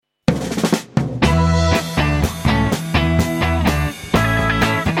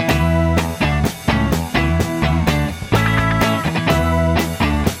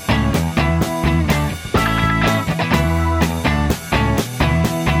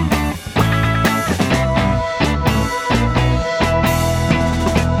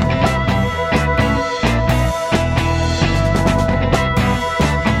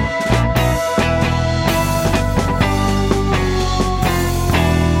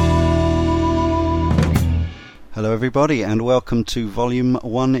Hello everybody and welcome to Volume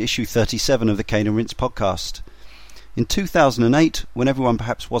 1, Issue 37 of the Cane and Rinse podcast. In 2008, when everyone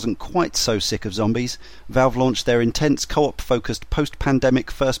perhaps wasn't quite so sick of zombies, Valve launched their intense co-op focused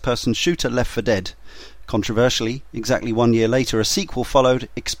post-pandemic first-person shooter Left 4 Dead. Controversially, exactly 1 year later a sequel followed,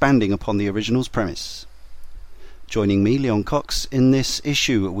 expanding upon the original's premise. Joining me, Leon Cox, in this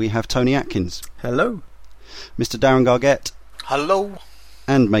issue we have Tony Atkins. Hello. Mr. Darren Gargett. Hello.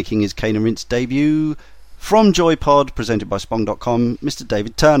 And making his Cane and Rinse debut from JoyPod, presented by Spong.com, Mr.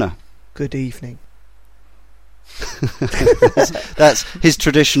 David Turner. Good evening. That's his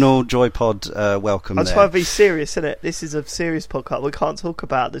traditional JoyPod welcome. I'm trying to be serious, isn't it? This is a serious podcast. We can't talk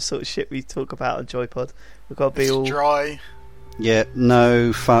about the sort of shit we talk about on JoyPod. We've got to be all dry. Yeah,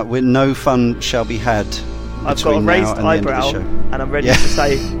 no fun. No fun shall be had. I've got a raised eyebrow, and I'm ready to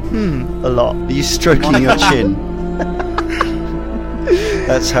say a lot. Are you stroking your chin?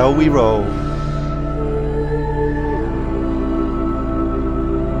 That's how we roll.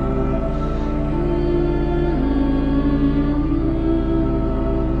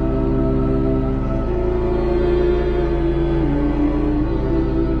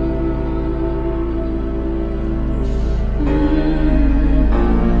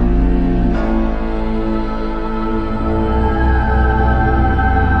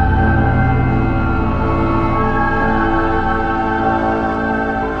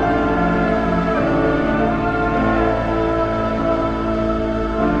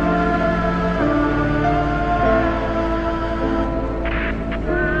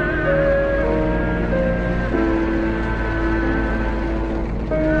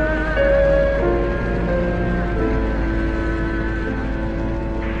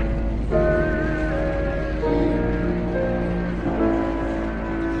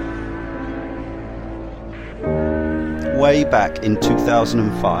 Way back in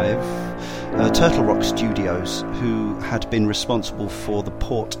 2005, Turtle Rock Studios, who had been responsible for the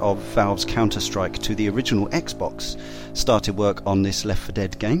port of Valve's Counter-Strike to the original Xbox, started work on this Left 4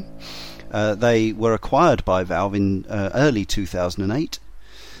 Dead game. They were acquired by Valve in early 2008.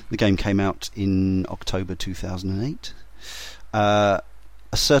 The game came out in October 2008. A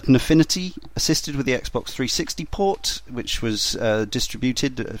Certain Affinity assisted with the Xbox 360 port, which was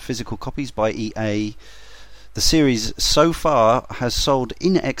distributed physical copies by EA. The series so far has sold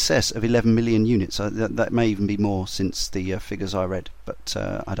in excess of 11 million units. That may even be more since the figures I read, but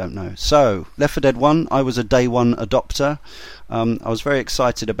I don't know. So, Left 4 Dead 1, I was a day one adopter. I was very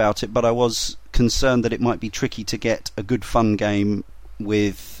excited about it, but I was concerned that it might be tricky to get a good fun game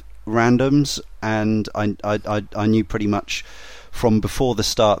with randoms, and I knew pretty much from before the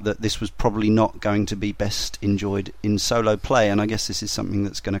start that this was probably not going to be best enjoyed in solo play, and I guess this is something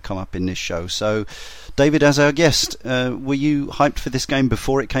that's going to come up in this show. So, David, as our guest, were you hyped for this game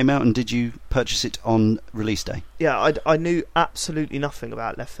before it came out, and did you purchase it on release day? Yeah, I knew absolutely nothing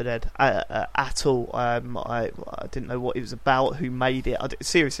about Left 4 Dead at all. I didn't know what it was about, who made it.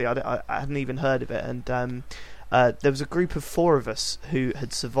 Seriously, I hadn't even heard of it, and there was a group of four of us who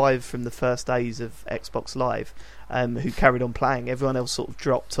had survived from the first days of Xbox Live, who carried on playing. Everyone else sort of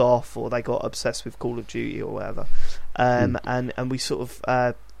dropped off, or they got obsessed with Call of Duty or whatever. And we sort of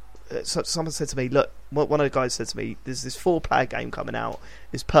so someone said to me, look, one of the guys said to me, there's this 4-player game coming out,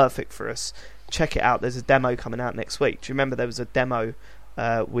 it's perfect for us, check it out, there's a demo coming out next week. Do you remember there was a demo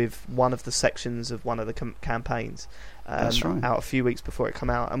with one of the sections of one of the campaigns That's right. out a few weeks before it came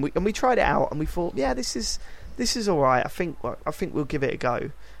out, and we tried it out, and we thought, yeah, this is alright, I think we'll give it a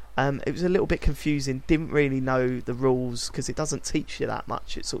go. It was a little bit confusing, didn't really know the rules, because it doesn't teach you that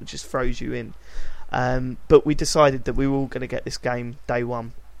much, it sort of just throws you in. But we decided that we were all going to get this game day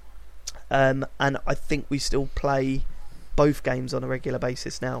one. And I think we still play both games on a regular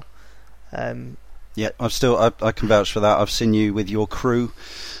basis now. Yeah, I can vouch for that. I've seen you with your crew.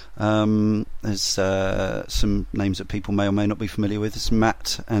 There's some names that people may or may not be familiar with. It's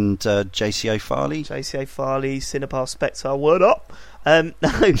Matt and JCA Farley. JCA Farley, Cinnabar Spectre, word up. No,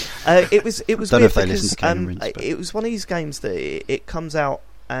 it was don't weird know if they because listen to Cane and Rinse, but it was one of these games that it comes out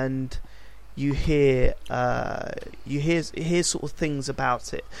and you hear sort of things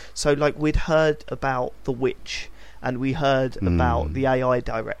about it. So like we'd heard about The Witch, and we heard about the AI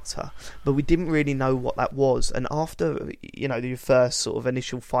director, but we didn't really know what that was. And after your first sort of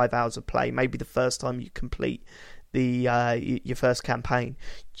initial 5 hours of play, maybe the first time you complete the your first campaign,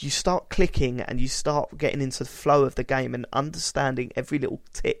 you start clicking and you start getting into the flow of the game and understanding every little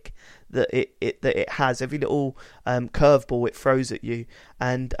tick that it has, every little curveball it throws at you,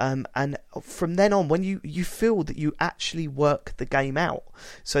 and from then on, when you feel that you actually work the game out,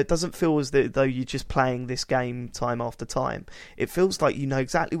 so it doesn't feel as though you're just playing this game time after time. It feels like you know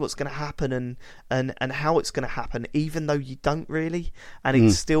exactly what's going to happen and how it's going to happen, even though you don't really, and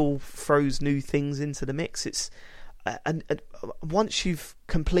it still throws new things into the mix. It's and once you've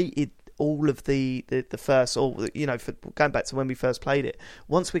completed all of the first, or you know, for going back to when we first played it,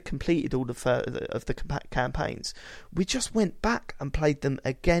 once we completed all of the campaigns, we just went back and played them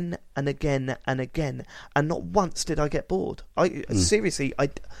again and again and again, and not once did I get bored. Seriously, I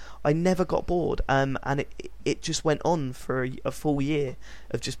never got bored, and it just went on for a full year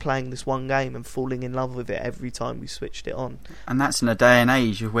of just playing this one game and falling in love with it every time we switched it on. And that's in a day and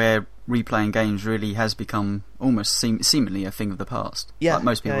age where replaying games really has become almost seemingly a thing of the past. Yeah, like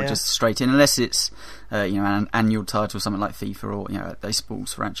most people just straight in, unless it's an annual title, something like FIFA, or a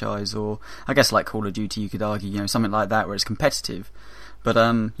sports franchise, or I guess like Call of Duty, you could argue, something like that where it's competitive. But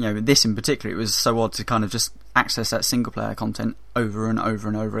this in particular, it was so odd to kind of just access that single player content over and over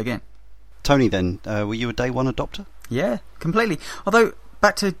and over again. Tony, then, were you a day one adopter? Yeah, completely. Although,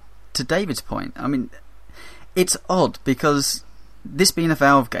 back to David's point, I mean, it's odd because this being a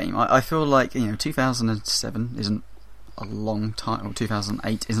Valve game, I feel like 2007 isn't a long time, or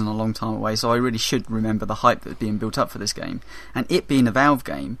 2008 isn't a long time away, so I really should remember the hype that's being built up for this game. And it being a Valve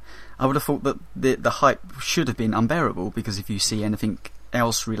game, I would have thought that the hype should have been unbearable, because if you see anything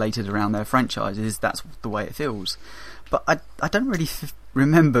else related around their franchises, that's the way it feels. But I don't really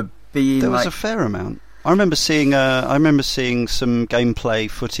remember being. There was a fair amount. I remember seeing some gameplay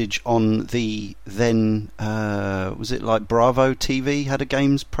footage on the then was it like Bravo TV had a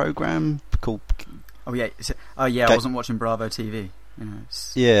games program called. Oh yeah, I wasn't watching Bravo TV.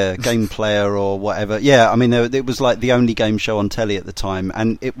 Game Player or whatever. Yeah, I mean, it was like the only game show on telly at the time,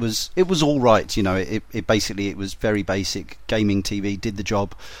 and it was all right. It basically, it was very basic gaming TV, did the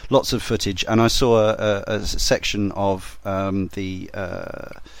job. Lots of footage, and I saw a section of I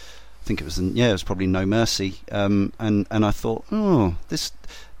think it was probably No Mercy, and I thought,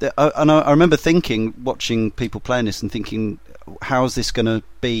 I remember watching people playing this and thinking, how is this going to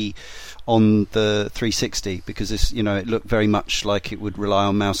be on the 360, because this, it looked very much like it would rely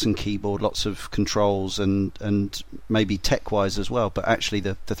on mouse and keyboard, lots of controls and maybe tech-wise as well. But actually,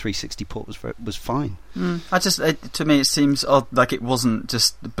 the 360 port was fine. To me, it seems odd, like it wasn't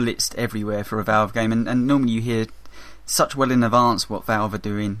just blitzed everywhere for a Valve game, and normally you hear such well in advance what Valve are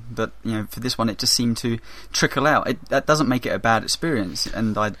doing, but for this one, it just seemed to trickle out. That doesn't make it a bad experience,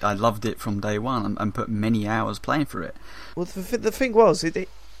 and I loved it from day one and put many hours playing for it. Well, the thing was,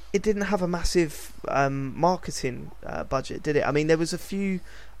 it didn't have a massive marketing budget, did it? I mean, there was a few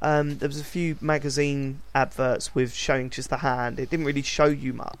magazine adverts with showing just the hand. It didn't really show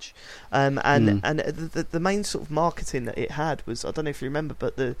you much, and the main sort of marketing that it had was, I don't know if you remember,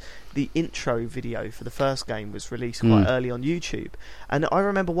 but the intro video for the first game was released quite early on YouTube, and I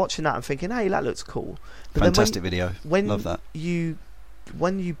remember watching that and thinking, hey, that looks cool. But fantastic video. Love that.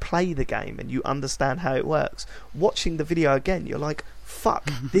 When you play the game and you understand how it works, watching the video again, you're like,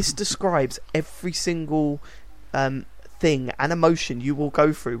 fuck, this describes every single thing and emotion you will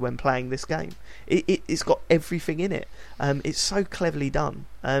go through when playing this game. It's got everything in it. It's so cleverly done.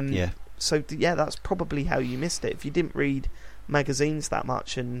 So that's probably how you missed it. If you didn't read magazines that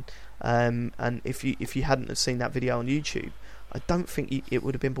much, and if you hadn't have seen that video on YouTube, I don't think it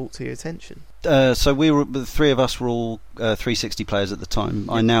would have been brought to your attention. So the three of us were all 360 players at the time.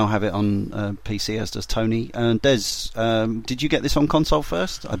 I now have it on PC, as does Tony. Des, did you get this on console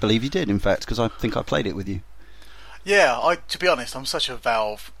first? I believe you did, in fact, because I think I played it with you. Yeah, to be honest, I'm such a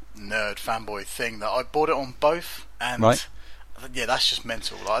Valve nerd fanboy thing that I bought it on both, and yeah, that's just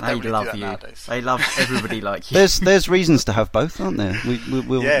mental. Like, I don't really do that nowadays. They love everybody like you. There's reasons to have both, aren't there?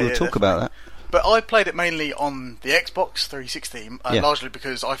 We'll talk about that. But I played it mainly on the Xbox 360, largely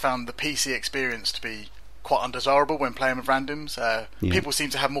because I found the PC experience to be quite undesirable when playing with randoms. People seem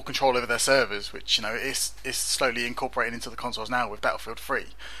to have more control over their servers, which is slowly incorporated into the consoles now with Battlefield 3.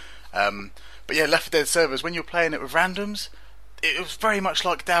 But yeah, Left 4 Dead servers, when you're playing it with randoms, it was very much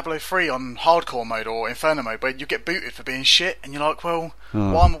like Diablo 3 on hardcore mode or Inferno mode, where you get booted for being shit, and you're like, well,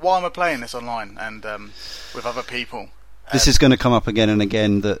 why am I playing this online and with other people? This is going to come up again and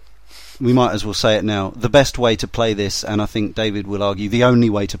again, that we might as well say it now. The best way to play this, and I think David will argue the only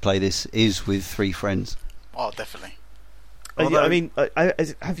way to play this, is with 3 friends. Oh, definitely. I mean,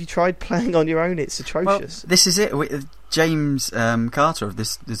 have you tried playing on your own? It's atrocious. Well, this is it. James Carter of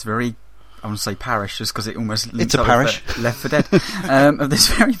this very I want to say parish just because it almost it's a parish Left 4 Dead of this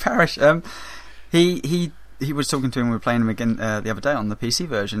very parish. He was talking to him. We were playing him again the other day on the PC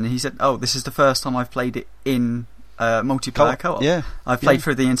version, and he said, "Oh, this is the first time I've played it in multiplayer co-op. Yeah, I've played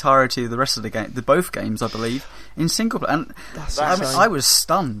through the entirety of the rest of the game, both games, I believe, in single player." And I was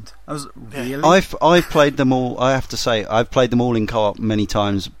stunned. I was really. I've played them all. I have to say, I've played them all in co-op many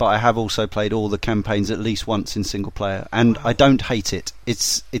times, but I have also played all the campaigns at least once in single player, and I don't hate it.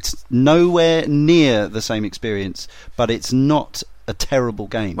 It's nowhere near the same experience, but it's not a terrible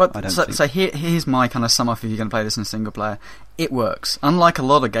game. Well, I don't think. So here's my kind of sum up if you're going to play this in single player. It works. Unlike a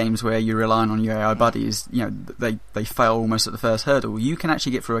lot of games where you're relying on your AI buddies, they fail almost at the first hurdle. You can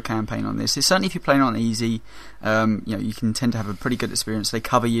actually get through a campaign on this. It's certainly if you're playing on easy, you can tend to have a pretty good experience. They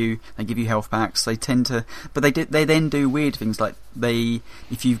cover you, they give you health packs. They tend to, but they then do weird things like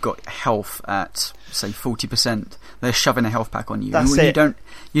if you've got health at say 40%, they're shoving a health pack on you. That's and it.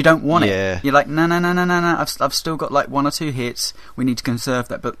 You don't want Yeah. it. You're like, no. I've still got like 1 or 2 hits. We need to conserve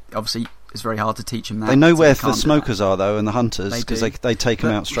that, but obviously it's very hard to teach them that. They know so where they can't the do smokers that. are though, and the hunters, because they take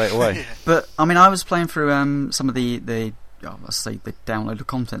them out straight away. But I mean, I was playing through some of the let's say the downloaded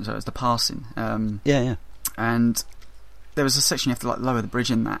content, so it was the passing. Yeah. And there was a section you have to like lower the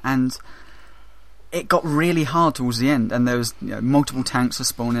bridge in that, and it got really hard towards the end, and there was multiple tanks are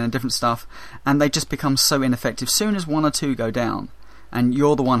spawning and different stuff, and they just become so ineffective. Soon as 1 or 2 go down, and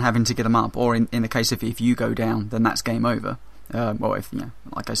you're the one having to get them up, or in the case if you go down, then that's game over. Well, if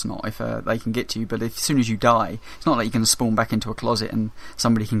I guess not, if they can get to you, but as soon as you die, it's not like you can spawn back into a closet and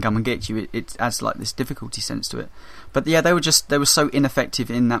somebody can come and get you. It adds like this difficulty sense to it. But yeah, they were so ineffective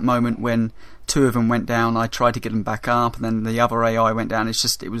in that moment when 2 of them went down. I tried to get them back up, and then the other AI went down.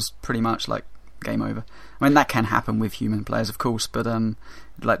 It was pretty much like game over. I mean, that can happen with human players, of course, but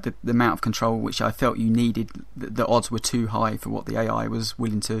like the amount of control which I felt you needed, the odds were too high for what the AI was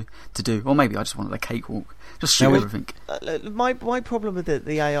willing to do. Or maybe I just wanted a cakewalk, just shoot everything. My problem with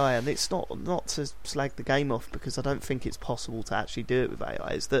the AI, and it's not to slag the game off because I don't think it's possible to actually do it with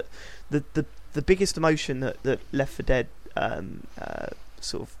AI, is that the biggest emotion that Left 4 Dead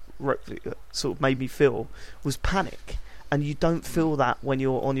sort of made me feel was panic. And you don't feel that when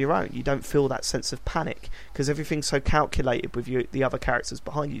you're on your own. You don't feel that sense of panic because everything's so calculated with the other characters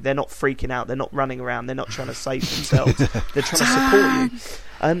behind you. They're not freaking out. They're not running around. They're not trying to save themselves. They're trying to support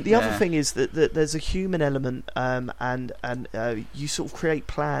you. The other thing is that there's a human element, and you sort of create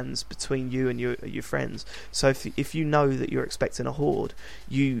plans between you and your friends. So if you know that you're expecting a horde,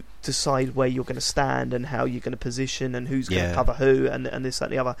 you decide where you're going to stand and how you're going to position and who's going to cover who and this, that,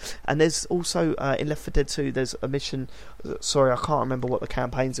 and the other. And there's also in Left 4 Dead 2, there's a mission. Sorry, I can't remember what the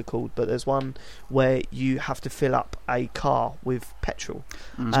campaigns are called, but there's one where you have to fill up a car with petrol.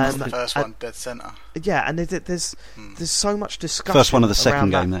 The first one, Dead Center. Yeah, and there's so much discussion. First one of the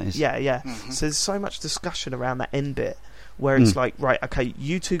second game, that is. Yeah. Mm-hmm. So there's so much discussion around that end bit where it's like, right, okay,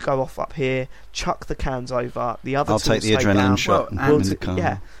 you 2 go off up here, chuck the cans over, the other 2 I'll take the adrenaline down. shot and in the car.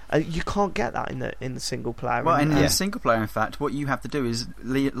 Yeah, you can't get that in the single player. Well, in the single player, in fact, what you have to do is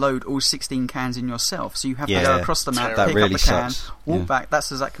load all 16 cans in yourself. So you have to go across the map, pick really up the can, sucks. walk back.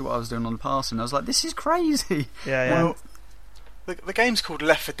 That's exactly what I was doing on the passing. I was like, this is crazy. Yeah. Well, the game's called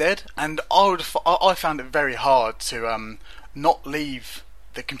Left 4 Dead, and I found it very hard to not leave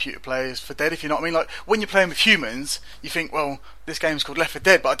the computer players for dead, if you know what I mean. Like when you're playing with humans, you think, well, this game's called Left 4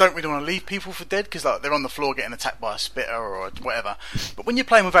 Dead, but I don't really want to leave people for dead because like they're on the floor getting attacked by a spitter or whatever. But when you're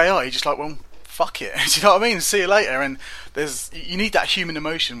playing with AI, you're just like, well, fuck it. Do you know what I mean? See you later. And you need that human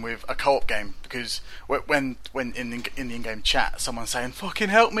emotion with a co-op game because when in the in-game chat, someone's saying, "Fucking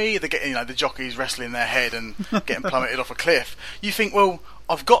help me!" They're getting the jockey's wrestling their head and getting plummeted off a cliff. You think, well,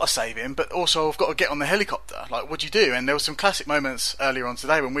 I've got to save him, but also I've got to get on the helicopter. Like, what do you do? And there were some classic moments earlier on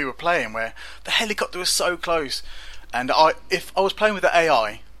today when we were playing where the helicopter was so close, and if I was playing with the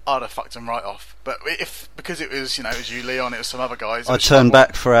AI, I'd have fucked them right off. But because it was it was you, Leon, it was some other guys. I turned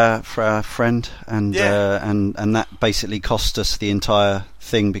back for our friend, and that basically cost us the entire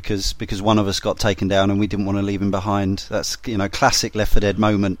thing because one of us got taken down and we didn't want to leave him behind. That's classic Left 4 Dead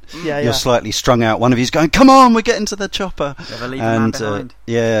moment. You're slightly strung out. One of you's going, "Come on, we're getting to the chopper." Never leave a man behind.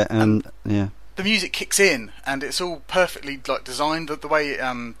 The music kicks in and it's all perfectly designed. The way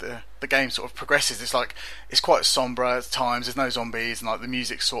the game sort of progresses, it's quite somber at times. There's no zombies and the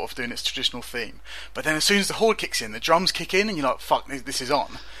music's sort of doing its traditional theme. But then as soon as the horde kicks in, the drums kick in and you're like, "Fuck, this is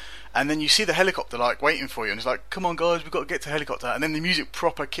on." And then you see the helicopter waiting for you, and it's like, "Come on, guys, we've got to get to helicopter." And then the music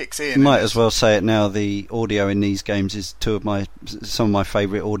proper kicks in. You might as well say it now. The audio in these games is some of my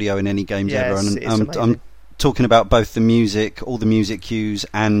favourite audio in any games ever. And I'm talking about both the music, all the music cues,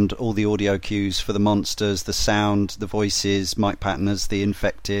 and all the audio cues for the monsters, the sound, the voices, Mike Patton as the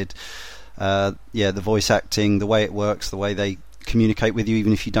infected. the voice acting, the way it works, the way they communicate with you,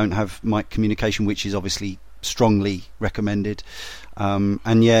 even if you don't have mic communication, which is obviously strongly recommended.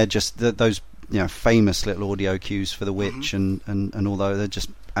 Just those famous little audio cues for the witch, and although they're just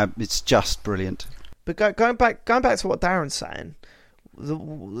it's just brilliant. But going back to what Darren's saying,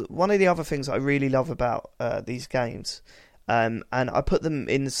 one of the other things I really love about these games, and I put them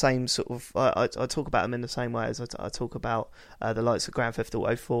in the same sort of I talk about them in the same way as I talk about the likes of Grand Theft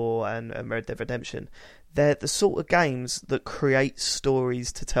Auto 4 and Red Dead Redemption. They're the sort of games that create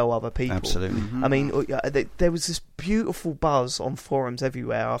stories to tell other people. Absolutely. I mean, there was this beautiful buzz on forums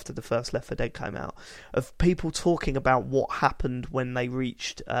everywhere after the first Left 4 Dead came out of people talking about what happened when they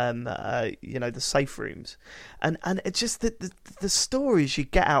reached, the safe rooms, and it's just the stories you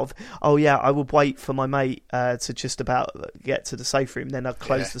get out of. Oh yeah, I would wait for my mate to just about get to the safe room, then I'd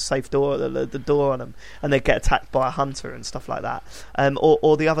close the safe door, the door on them, and they'd get attacked by a hunter and stuff like that.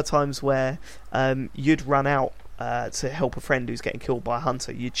 Or the other times where you'd run out to help a friend who's getting killed by a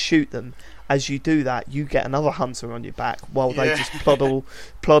hunter. You'd shoot them. As you do that, you get another hunter on your back while they just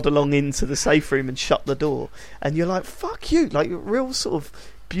plod along into the safe room and shut the door. And you're like, fuck you. Like, real sort of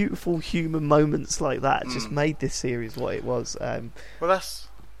beautiful human moments like that just made this series what it was. Well,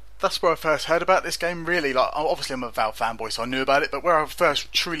 that's where I first heard about this game, really. Like, obviously I'm a Valve fanboy, so I knew about it, but where I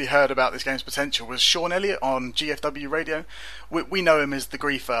first truly heard about this game's potential was Sean Elliott on GFW radio. We know him as the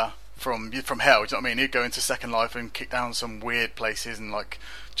griefer from hell, do you know what I mean? He'd go into Second Life and kick down some weird places and like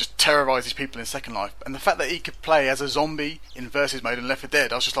just terrorise these people in Second Life. And the fact that he could play as a zombie in versus mode in Left 4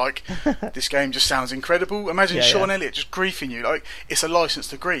 Dead, I was just like, this game just sounds incredible. Imagine Sean Elliott just griefing you. Like, it's a license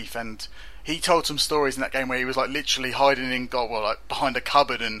to grief. And he told some stories in that game where he was like literally hiding in behind a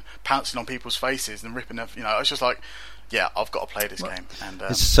cupboard and pouncing on people's faces and ripping them. I was just like, yeah, I've got to play this game. And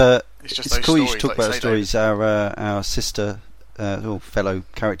it's cool you should talk about stories. Our sister fellow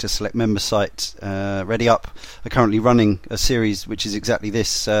character select member site Ready Up are currently running a series which is exactly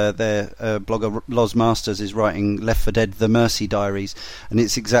this. Their blogger Loz Masters is writing Left 4 Dead The Mercy Diaries, and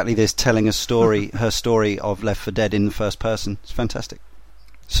it's exactly this, telling a story her story of Left 4 Dead in the first person. It's fantastic.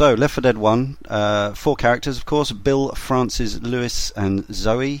 So Left 4 Dead 1, 4 characters of course: Bill, Francis, Lewis and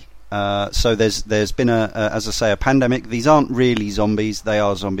Zoe. So there's been as I say, a pandemic. These aren't really zombies; they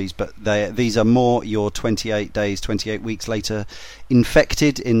are zombies, but these are more your 28 days, 28 weeks later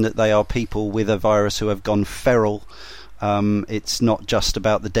infected, in that they are people with a virus who have gone feral. It's not just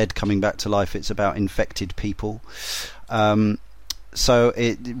about the dead coming back to life; it's about infected people. So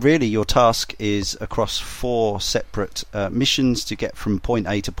it really, your task is across 4 separate missions to get from point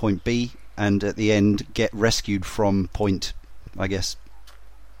A to point B, and at the end get rescued from point, I guess,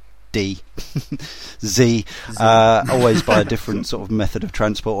 Z, always by a different sort of method of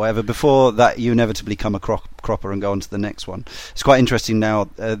transport, whatever. Before that, you inevitably come a cropper and go on to the next one. It's quite interesting now.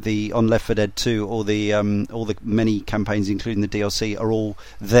 On Left 4 Dead 2, all the many campaigns, including the DLC, are all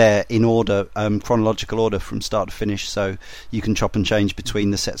there in order, chronological order from start to finish. So you can chop and change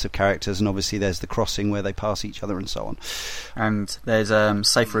between the sets of characters, and obviously there's the crossing where they pass each other and so on. And there's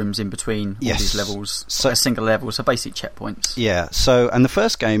safe rooms in between all these levels, a single level, so basic checkpoints. Yeah. So, and the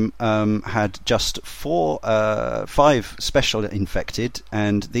first game had just 5 special infected,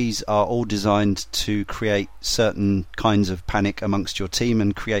 and these are all designed to create certain kinds of panic amongst your team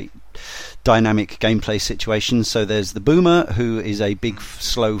and create dynamic gameplay situations. So there's the Boomer, who is a big,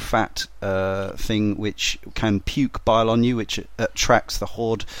 slow, fat thing which can puke bile on you, which attracts the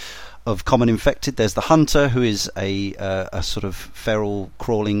horde of common infected. There's the Hunter, who is a sort of feral,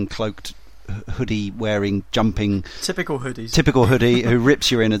 crawling, cloaked, hoodie wearing, jumping, typical hoodie who rips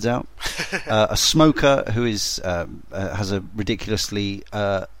your innards out. A Smoker, who is has a ridiculously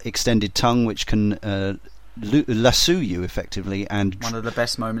extended tongue which can lasso you effectively, and one of the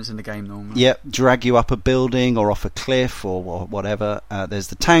best moments in the game normally. Yep, drag you up a building or off a cliff or whatever. There's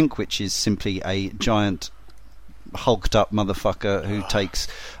the Tank, which is simply a giant hulked up motherfucker who takes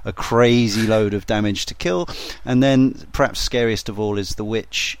a crazy load of damage to kill. And then perhaps scariest of all is the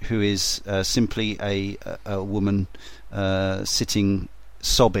Witch, who is simply a woman sitting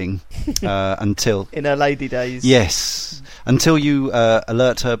sobbing until in her lady days. Yes, until you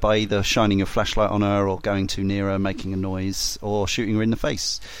alert her by either shining your flashlight on her or going too near her, making a noise, or shooting her in the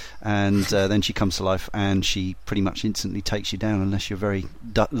face, and then she comes to life and she pretty much instantly takes you down unless you're very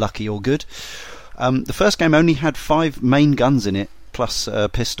lucky or good. The first game only had 5 main guns in it, plus a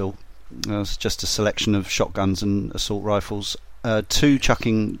pistol. It's just a selection of shotguns and assault rifles. 2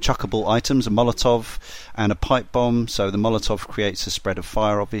 chuckable items, a Molotov and a pipe bomb. So the Molotov creates a spread of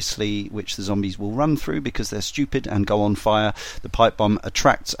fire, obviously, which the zombies will run through because they're stupid and go on fire. The pipe bomb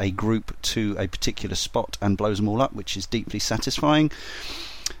attracts a group to a particular spot and blows them all up, which is deeply satisfying.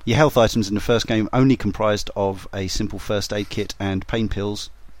 Your health items in the first game only comprised of a simple first aid kit and pain pills.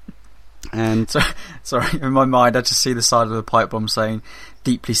 And sorry, in my mind, I just see the side of the pipe bomb saying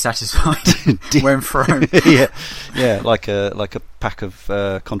 "deeply satisfied" when thrown. yeah, like a pack of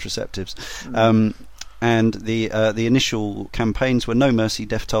contraceptives. And the initial campaigns were No Mercy,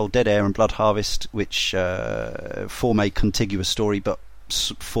 Death Toll, Dead Air, and Blood Harvest, which form a contiguous story, but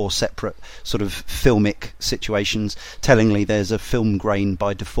 4 separate sort of filmic situations. Tellingly, there's a film grain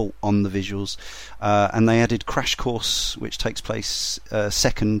by default on the visuals, and they added Crash Course, which takes place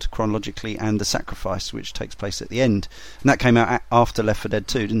second chronologically, and The Sacrifice, which takes place at the end, and that came out after Left 4 Dead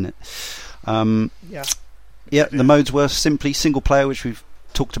 2, didn't it? Yeah, the modes were simply single player, which we've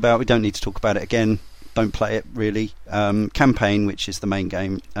talked about. We don't need to talk about it again. Don't play it, really. Campaign, which is the main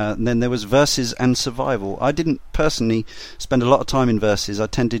game. And then there was Versus and Survival. I didn't personally spend a lot of time in Versus. I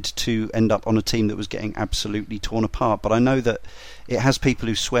tended to end up on a team that was getting absolutely torn apart. But I know that it has people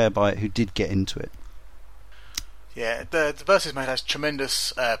who swear by it who did get into it. Yeah, the Versus mode has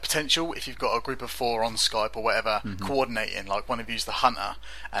tremendous potential if you've got a group of 4 on Skype or whatever, coordinating, like one of you's the hunter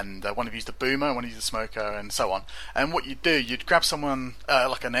and one of you's the boomer, one of you's the smoker, and so on. And what you'd do, you'd grab someone,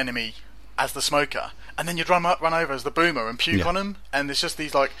 like an enemy, as the smoker, and then you'd run over as the boomer and puke on them, and there's just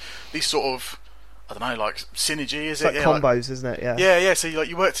these sort of, I don't know, like synergy, is it's it? Like combos, isn't it? Yeah. So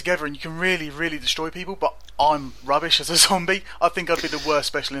you work together and you can really, really destroy people. But I'm rubbish as a zombie. I think I'd be the worst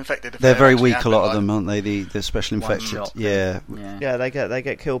special infected. If they're very weak, a lot of them, aren't they? The special infected. Shot, yeah. They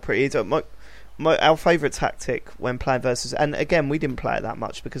get killed pretty easy. Our favourite tactic when playing Versus, and again we didn't play it that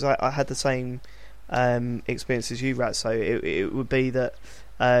much because I had the same experience as you, Rat. So it would be that.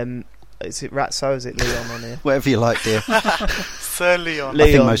 Is it Ratso or is it Leon on here? Whatever you like, dear. Sir Leon.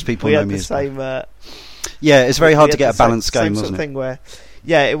 I think most people know me as same, yeah, it's very hard to get a balanced game, wasn't it? Thing where,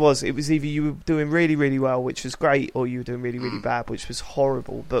 yeah, it was. It was either you were doing really, really well, which was great, or you were doing really, really bad, which was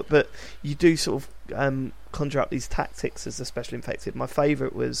horrible. But you do sort of conjure up these tactics as the special infected. My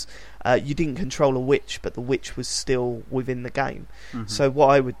favourite was you didn't control a witch, but the witch was still within the game. So what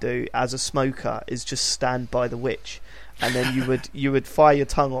I would do as a smoker is just stand by the witch. And then you would fire your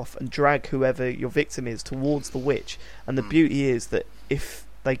tongue off and drag whoever your victim is towards the witch. And the beauty is that if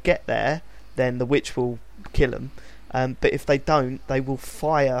they get there, then the witch will kill them. But if they don't, they will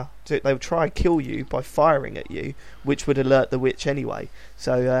fire. They will try and kill you by firing at you, which would alert the witch anyway.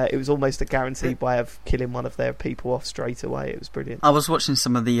 So it was almost a guaranteed way of killing one of their people off straight away. It was brilliant. I was watching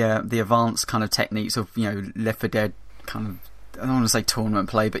some of the advanced kind of techniques of Left 4 Dead kind of. I don't want to say tournament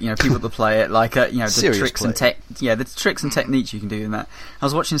play, but people that play it, like the serious tricks play. the tricks and techniques you can do in that. I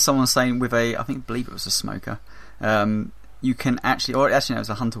was watching someone saying with I believe it was a smoker, you can actually, or actually no, it was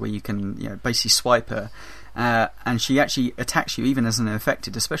a hunter where you can basically swipe her, and she actually attacks you even as an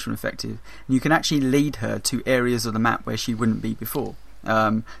infected, a special infected, and you can actually lead her to areas of the map where she wouldn't be before.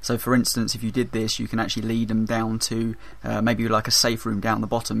 So for instance, if you did this, you can actually lead them down to maybe like a safe room down the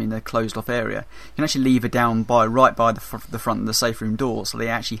bottom in a closed off area. You can actually leave her down right by the front of the safe room door, so they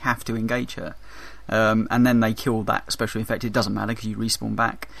actually have to engage her. And then they kill that special infected. It doesn't matter because you respawn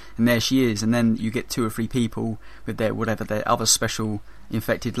back, and there she is. And then you get 2 or 3 people with their other special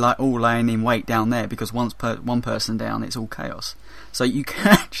infected, all laying in wait down there, because once one person down, it's all chaos. So you can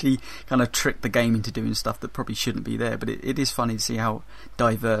actually kind of trick the game into doing stuff that probably shouldn't be there. But it is funny to see how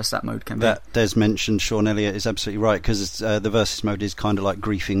diverse that mode can be. That Des mentioned, Sean Elliott, is absolutely right, because the Versus mode is kind of like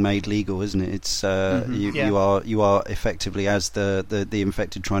griefing made legal, isn't it? It's you are effectively as the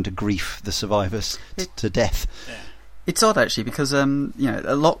infected trying to grief the survivors to death. Yeah. It's odd actually because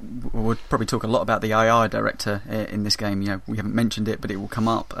we'll probably talk a lot about the AI director in this game. We haven't mentioned it, but it will come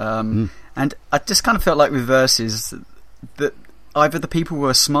up. And I just kind of felt like with Versus that either the people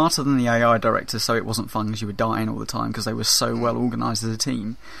were smarter than the AI director, so it wasn't fun because you were dying all the time because they were so well organised as a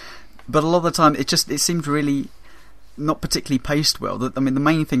team. But a lot of the time, it seemed really not particularly paced well. The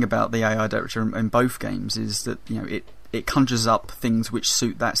main thing about the AI director in both games is that it conjures up things which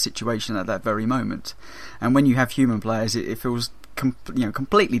suit that situation at that very moment. And when you have human players, it feels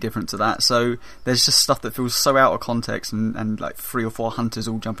completely different to that. So there's just stuff that feels so out of context, and like 3 or 4 hunters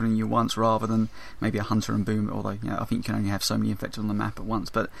all jumping on you once, rather than maybe a hunter and boom. Although I think you can only have so many infected on the map at once.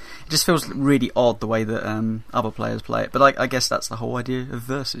 But it just feels really odd the way that other players play it. But I guess that's the whole idea of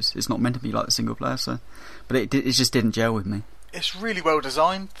Versus. It's not meant to be like the single player, but it just didn't gel with me. it's really well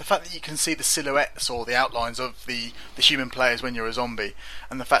designed. The fact that you can see the silhouettes or the outlines of the human players when you're a zombie,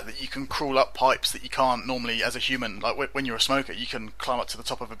 and the fact that you can crawl up pipes that you can't normally as a human. Like when you're a smoker, you can climb up to the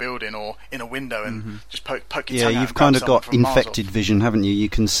top of a building or in a window and just poke your tongue out. You've and kind of grab someone got from miles infected off. vision, haven't you? You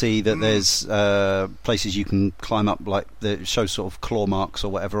can see that there's places you can climb up, like that show sort of claw marks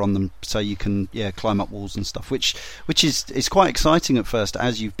or whatever on them, so you can climb up walls and stuff, which is quite exciting at first,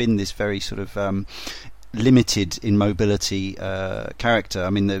 as you've been this very sort of limited in mobility character. I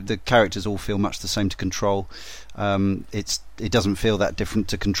mean, the characters all feel much the same to control. It doesn't feel that different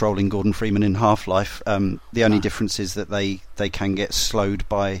to controlling Gordon Freeman in Half-Life. The only difference is that they can get slowed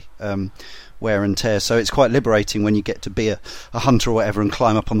by wear and tear. So it's quite liberating when you get to be a hunter or whatever and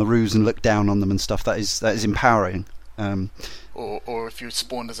climb up on the roofs and look down on them and stuff. That is empowering. Or if you're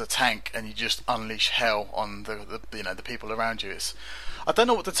spawned as a tank and you just unleash hell on the people around you. I don't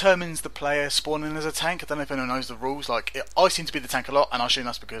know what determines the player spawning as a tank. I don't know if anyone knows the rules. I seem to be the tank a lot, and I assume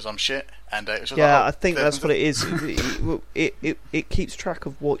that's because I'm shit. And it's just I think that's what it is. It keeps track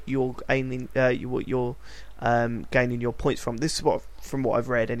of what you're aiming, what you're gaining your points from. This is from what I've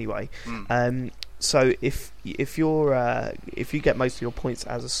read anyway. So if you get most of your points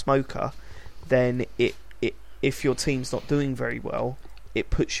as a smoker, then if your team's not doing very well, it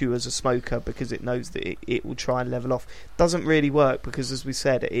puts you as a smoker because it knows that it will try and level off. Doesn't really work because, as we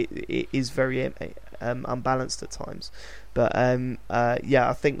said, it is very unbalanced at times. But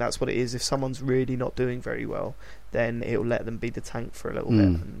I think that's what it is. If someone's really not doing very well, then it will let them be the tank for a little bit.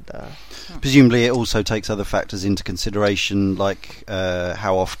 And presumably it also takes other factors into consideration, like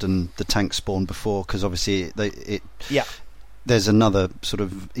how often the tanks spawn before, because obviously there's another sort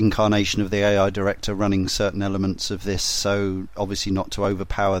of incarnation of the AI director running certain elements of this, so obviously not to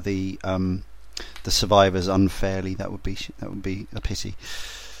overpower the survivors unfairly. That would be a pity.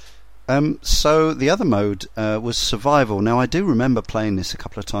 So the other mode was survival. Now I do remember playing this a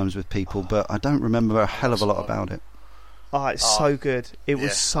couple of times with people, but I don't remember a hell of a lot about it. It's so good. It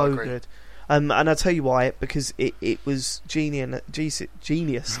was so good. And I'll tell you why. Because it was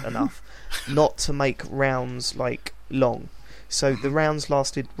genius enough not to make rounds long. So the rounds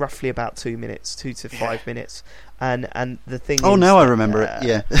lasted roughly about 2 minutes, 2 to 5 minutes, and the thing. Oh, now I remember it.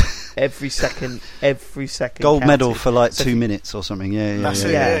 Yeah. every second. Gold counted. medal for 2 minutes or something.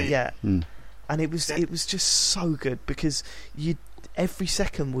 Yeah. And it was just so good because every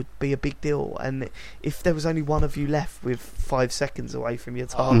second would be a big deal, and if there was only one of you left with 5 seconds away from your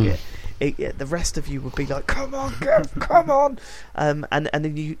target, the rest of you would be like, "Come on, Kev, come on!" And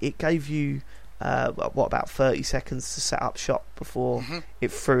then it gave you. About 30 seconds to set up shop before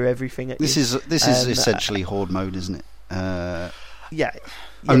it threw everything at you. This is essentially horde mode, isn't it?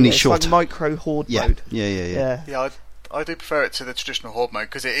 Only shorter. It's like micro horde mode. Yeah, I do prefer it to the traditional horde mode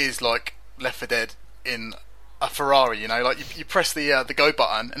because it is like Left 4 Dead in a Ferrari. You press the go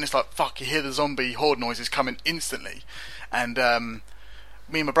button and it's like fuck. You hear the zombie horde noises coming instantly, and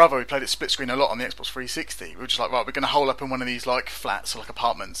me and my brother, we played it split screen a lot on the Xbox 360. We were just like, right, we're going to hole up in one of these flats or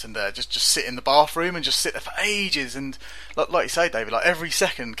apartments and just sit in the bathroom and just sit there for ages. And like you say, David, every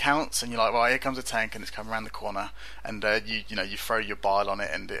second counts. And you're like, right, here comes a tank and it's coming around the corner. And you throw your bile on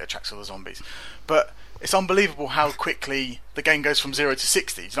it and it attracts all the zombies. But it's unbelievable how quickly the game goes from 0 to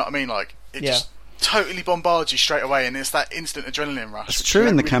 60. Do you know what I mean? It just totally bombards you straight away, and it's that instant adrenaline rush. It's true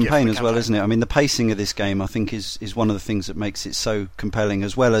in the campaign as well, isn't it? I mean, the pacing of this game, I think, is one of the things that makes it so compelling,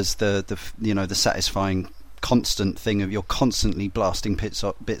 as well as the satisfying constant thing of you're constantly blasting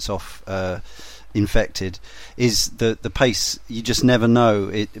bits off infected. Is the pace? You just never know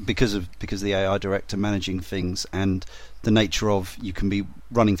it because the AI director managing things and the nature of you can be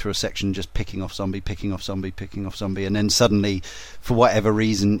running through a section just picking off zombie, and then suddenly, for whatever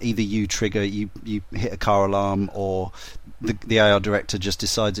reason, either you trigger, you hit a car alarm, or the AI director just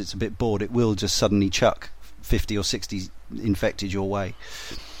decides it's a bit bored. It will just suddenly chuck 50 or 60 infected your way.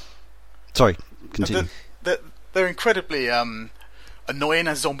 Sorry, continue. They're incredibly annoying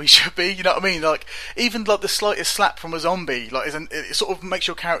as zombies should be, you know what I mean? Even the slightest slap from a zombie, it sort of makes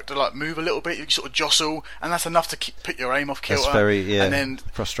your character move a little bit. You sort of jostle, and that's enough to put your aim off kilter. That's very and then,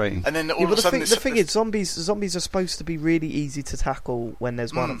 frustrating. And then all of a sudden, the thing is, zombies are supposed to be really easy to tackle when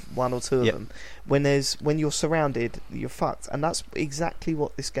there's one or two of them. When you're surrounded, you're fucked, and that's exactly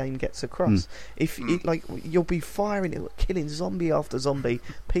what this game gets across. You'll be firing, killing zombie after zombie,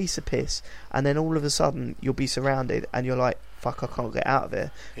 piece of piss, and then all of a sudden you'll be surrounded, and you're like, fuck, I can't get out of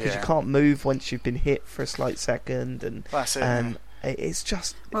here because you can't move once you've been hit for a slight second, and that's it. It's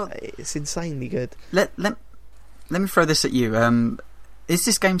just it's insanely good. Let me throw this at you. Is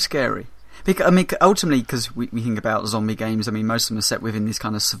this game scary? Because, ultimately, because we think about zombie games, I mean, most of them are set within this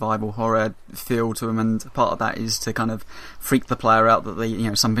kind of survival horror feel to them, and part of that is to kind of freak the player out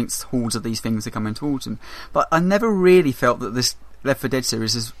that something hordes of these things are coming towards them. But I never really felt that this Left 4 Dead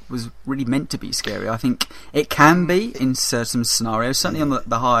series was really meant to be scary. I think it can be in certain scenarios, certainly on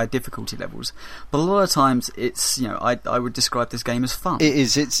the higher difficulty levels. But a lot of times, it's I would describe this game as fun. It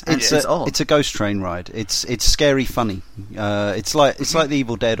is. It's odd. It's a ghost train ride. It's scary funny. It's like the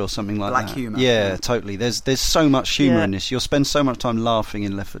Evil Dead or something like that. Black humour. Yeah, totally. There's so much humour in this. You'll spend so much time laughing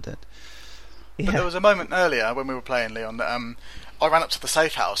in Left 4 Dead. But there was a moment earlier when we were playing, Leon, that I ran up to the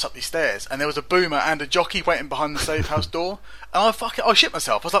safe house up these stairs, and there was a boomer and a jockey waiting behind the safe house door, and I shit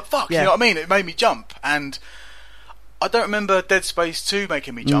myself. I was like, fuck, you know what I mean? It made me jump, and I don't remember Dead Space 2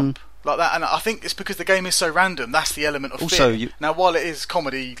 making me jump like that, and I think it's because the game is so random. That's the element of fear. Now, while it is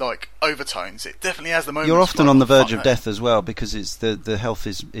comedy, like overtones, it definitely has the moments. You're often on the verge of death as well, because it's the health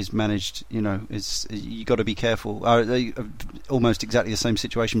is managed. You got to be careful. Almost exactly the same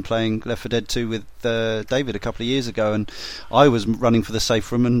situation playing Left 4 Dead 2 with David a couple of years ago, and I was running for the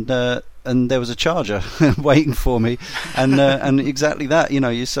safe room, and there was a charger waiting for me, and exactly that.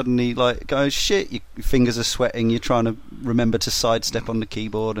 You suddenly like go, shit, your fingers are sweating. You're trying to remember to sidestep on the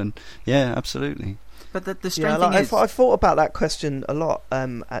keyboard, and yeah, absolutely. But the strange thing is, I thought about that question a lot,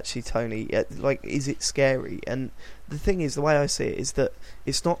 actually, Tony. Like, is it scary? And the thing is, the way I see it is that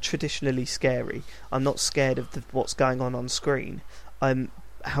it's not traditionally scary. I'm not scared of what's going on screen.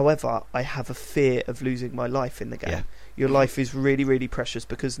 However, I have a fear of losing my life in the game. Yeah. Your life is really, really precious,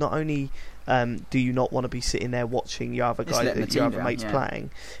 because not only do you not want to be sitting there watching your other mates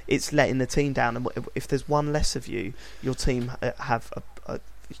playing, it's letting the team down. And if there's one less of you, your team have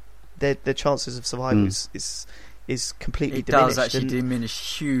their chances of survival is completely diminished. It does actually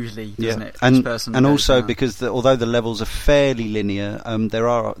diminish hugely, doesn't it? And also because although the levels are fairly linear, there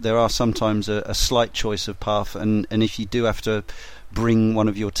are sometimes a slight choice of path, and if you do have to bring one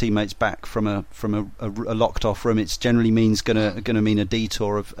of your teammates back from a locked off room, it's generally going to mean a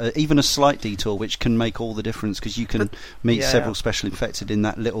detour of even a slight detour, which can make all the difference, because you can meet several special infected in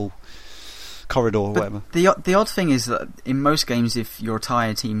that little corridor or whatever. The odd thing is that in most games, if your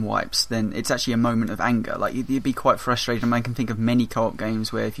entire team wipes, then it's actually a moment of anger. Like, you'd be quite frustrated, and I can think of many co-op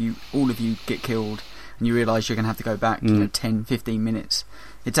games where if all of you get killed and you realise you're going to have to go back 10, 15 minutes,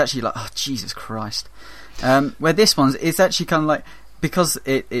 it's actually like, oh, Jesus Christ. Where this one's, it's actually kind of like, because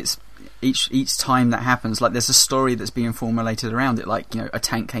it's each time that happens, like, there's a story that's being formulated around it. Like, a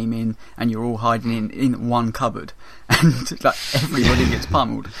tank came in and you're all hiding in one cupboard, and like everybody gets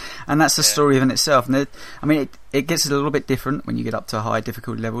pummeled, and that's a story in itself. And it gets a little bit different when you get up to high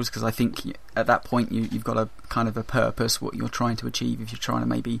difficulty levels, because I think at that point you've got a kind of a purpose, what you're trying to achieve. If you're trying to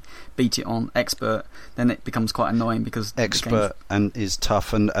maybe beat it on expert, then it becomes quite annoying, because expert and is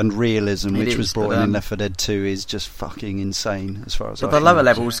tough, and realism, which was brought in Left 4 Dead 2, is just fucking insane as far as. But the lower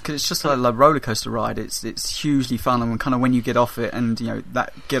levels, because it's just like a roller coaster ride, it's hugely fun, and kind of when you get off it, and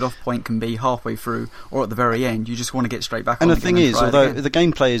that get off point can be halfway through or at the very end, you just want to get straight back on. And the thing is, although the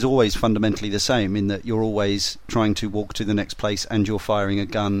gameplay is always fundamentally the same, in that you're always trying to walk to the next place and you're firing a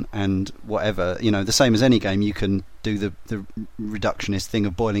gun and whatever, the same as any game, you can do the reductionist thing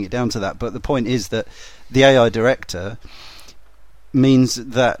of boiling it down to that. But the point is that the AI director means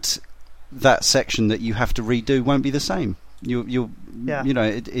that section that you have to redo won't be the same.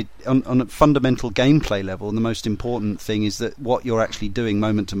 On a fundamental gameplay level, the most important thing is that what you're actually doing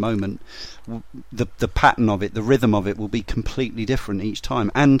moment to moment, the pattern of it, the rhythm of it, will be completely different each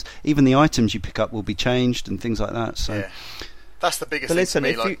time, and even the items you pick up will be changed and things like that. So that's the biggest. But listen,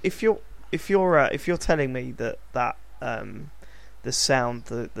 thing to me, if you're telling me that the sound,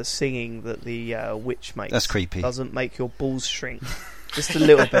 the singing that the witch makes, that's creepy, doesn't make your balls shrink just a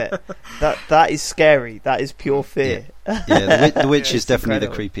little bit, that is scary. That is pure fear. The witch is definitely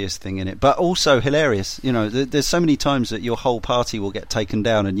the creepiest thing in it, but also hilarious. There's so many times that your whole party will get taken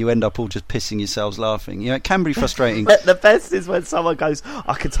down and you end up all just pissing yourselves laughing. It can be frustrating. The best is when someone goes,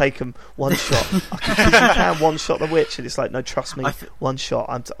 I can take them one shot. You can one shot the witch, and it's like, no, trust me, one shot.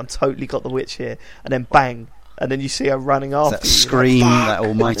 I'm totally got the witch here, and then bang, and then you see her running after that scream, that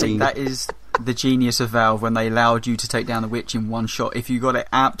almighty. That is the genius of Valve, when they allowed you to take down the witch in one shot. If you got it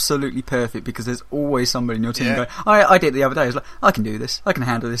absolutely perfect, because there's always somebody in your team going, I did it the other day. I was like, I can do this, I can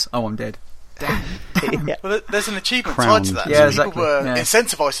handle this. Oh, I'm dead. Well, there's an achievement tied to that. Yeah, so exactly. People were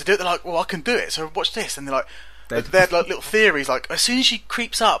incentivized to do it. They're like, well, I can do it, so watch this. And they're like, they had like little theories, like, as soon as she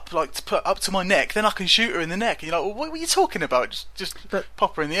creeps up, like, to put up to my neck, then I can shoot her in the neck. And you're like, well, what were you talking about? Just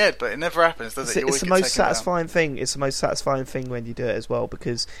pop her in the head. But it never happens, does it? It's the most satisfying thing. It's the most satisfying thing when you do it as well,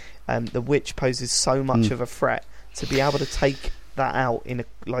 because the witch poses so much of a threat. To be able to take that out in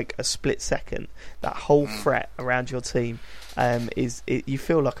a split second, that whole threat around your team, you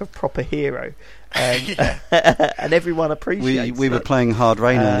feel like a proper hero. And everyone appreciates. We were playing Hard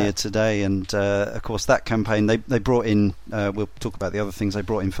Rain earlier today, and of course that campaign they brought in. We'll talk about the other things they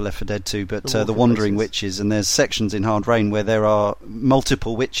brought in for Left 4 Dead 2, but the Wandering Witches, and there's sections in Hard Rain where there are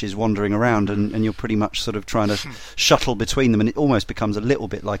multiple witches wandering around, and you're pretty much sort of trying to shuttle between them, and it almost becomes a little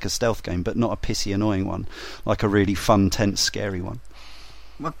bit like a stealth game, but not a pissy annoying one, like a really fun, tense, scary one.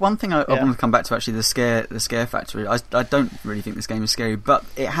 One thing I want to come back to, actually, the scare factor. I don't really think this game is scary, but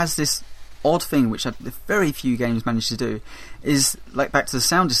it has this odd thing which very few games manage to do, is like back to the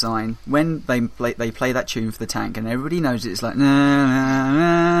sound design when they play that tune for the tank and everybody knows it's like na, na,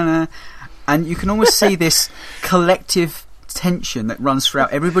 na, na, and you can almost see this collective tension that runs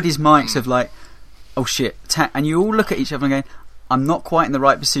throughout everybody's mics of like, oh shit, and you all look at each other and go, I'm not quite in the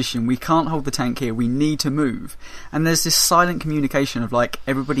right position, we can't hold the tank here, we need to move. And there's this silent communication of like,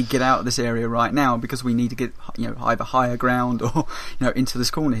 everybody get out of this area right now because we need to get, either higher ground or, into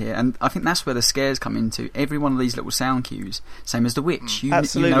this corner here. And I think that's where the scares come into. Every one of these little sound cues, same as the witch. You know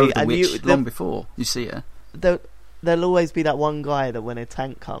the witch long before you see her. There'll always be that one guy that when a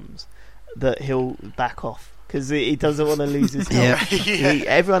tank comes, that he'll back off. Because he doesn't want to lose his health.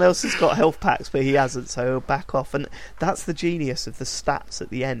 Everyone else has got health packs, but he hasn't, so he'll back off. And that's the genius of the stats at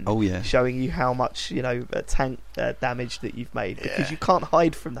the end, showing you how much tank damage that you've made. Because you can't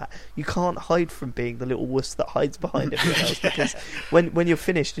hide from that. You can't hide from being the little wuss that hides behind everyone else. Because when you're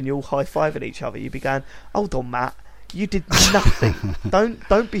finished and you're all high-fiving each other, you'll be going, "Hold on, Matt. You did nothing.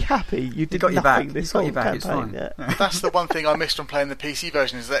 Don't be happy. You did nothing this whole campaign." That's the one thing I missed from playing the PC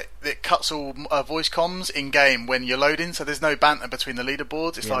version, is that it cuts all voice comms in game when you're loading, so there's no banter between the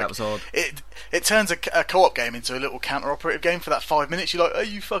leaderboards. It's like, that was odd. It turns a co-op game into a little counter-operative game for that 5 minutes. You're like, oh,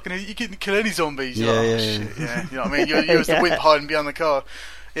 you couldn't kill any zombies. You're shit. Yeah, you know what I mean? You're as the wimp hiding behind the car.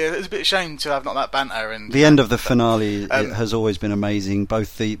 Yeah, it's a bit of a shame to have not that banter. And the end of the finale has always been amazing.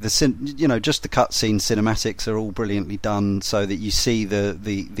 Both the just the cutscene cinematics are all brilliantly done, so that you see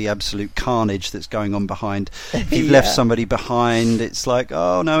the absolute carnage that's going on behind. If you've left somebody behind, it's like,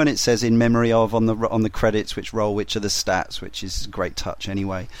 oh no, and it says in memory of on the credits which are the stats, which is a great touch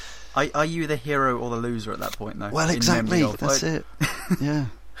anyway. Are you the hero or the loser at that point, though? Well, exactly. That's it. Yeah.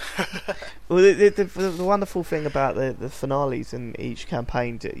 Well, the wonderful thing about the finales in each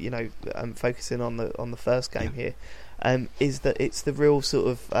campaign, focusing on the first game here, is that it's the real sort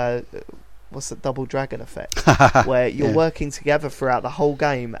of what's the double dragon effect, where you're working together throughout the whole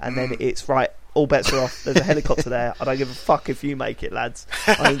game, and then it's right. All bets are off. There's a helicopter there. I don't give a fuck if you make it, lads.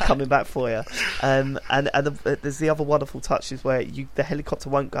 I'm coming back for you. And there's the other wonderful touches where the helicopter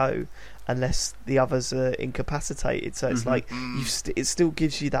won't go unless the others are incapacitated. So it's like it still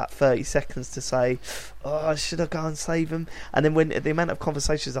gives you that 30 seconds to say, "Oh, should I go and save them?" And then when the amount of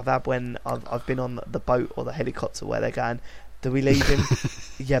conversations I've had when I've been on the boat or the helicopter where they're going, "Do we leave him?"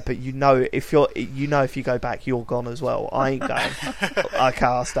 Yeah, but if you go back, you're gone as well. I ain't going. Okay,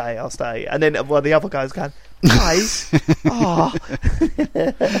 I'll stay. And then the other guy's going, guys,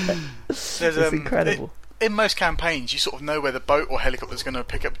 it's incredible. In most campaigns, you sort of know where the boat or helicopter is going to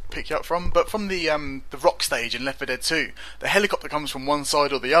pick you up from. But from the rock stage in Left 4 Dead 2, the helicopter comes from one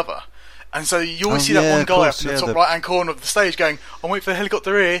side or the other. And so you always see that one guy up in the top right-hand corner of the stage going, I'm waiting for the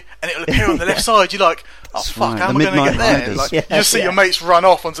helicopter here, and it'll appear on the left side. You're like, oh, fuck, how am I going to get there? Like, you just see your mates run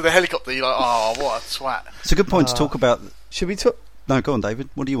off onto the helicopter. You're like, oh, what a twat. It's a good point to talk about. Should we talk? No, go on, David.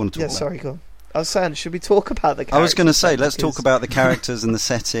 What do you want to talk about? Yeah, sorry, go on. I was saying, should we talk about the characters? I was going to say, let's talk about the characters and the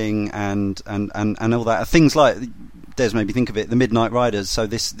setting and all that. Things like, Des made me think of it, the Midnight Riders. So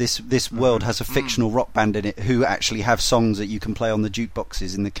this world has a fictional rock band in it who actually have songs that you can play on the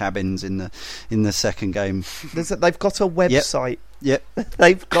jukeboxes in the cabins in the second game. They've got a website. Yep.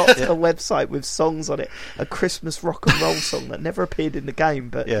 They've got a website with songs on it. A Christmas rock and roll song that never appeared in the game,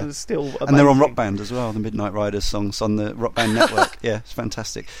 but it was still amazing. And they're on Rock Band as well, the Midnight Riders songs on the Rock Band network. Yeah, it's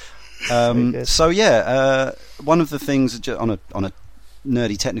fantastic. One of the things on a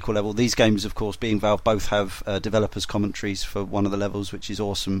nerdy technical level, these games, of course, being Valve, both have developers' commentaries for one of the levels, which is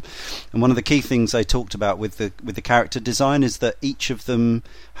awesome. And one of the key things they talked about with the character design is that each of them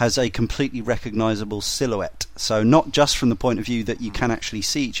has a completely recognisable silhouette. So not just from the point of view that you can actually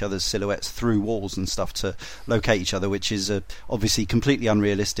see each other's silhouettes through walls and stuff to locate each other, which is obviously completely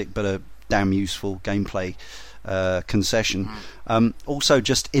unrealistic, but a damn useful gameplay concession. Also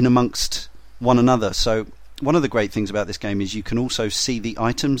just in amongst one another. So one of the great things about this game is you can also see the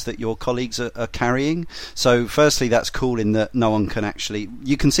items that your colleagues are carrying. So firstly, that's cool in that no one can actually...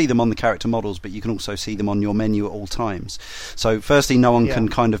 You can see them on the character models, but you can also see them on your menu at all times. So firstly, no one can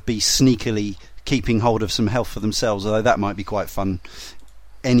kind of be sneakily keeping hold of some health for themselves, although that might be quite fun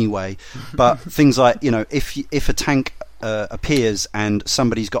anyway. But things like, if a tank appears and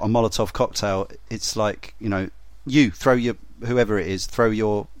somebody's got a Molotov cocktail, it's like, you throw your, whoever it is, throw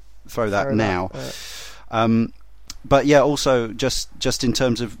that now. But yeah, also just in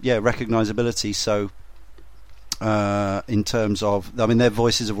terms of recognizability. So in terms of, their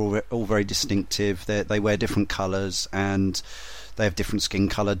voices are all very distinctive. They wear different colours and they have different skin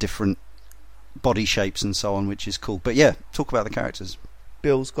colour, different body shapes, and so on, which is cool. But yeah, talk about the characters.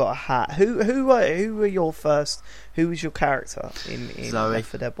 Bill's got a hat. Who were your first? Who was your character in Left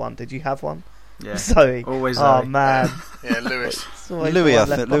 4 Dead 1? Did you have one? Yeah, Zoe. Always Zoe. Zoe. Oh man. Yeah, Lewis.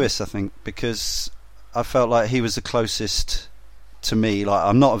 Lewis, I think, because I felt like he was the closest to me. Like,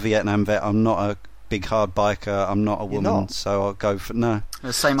 I'm not a Vietnam vet. I'm not a big hard biker. I'm not a woman, so I'll go for no.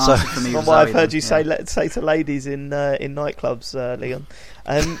 The same answer for me. Not what I've heard you say to ladies in nightclubs, Leon.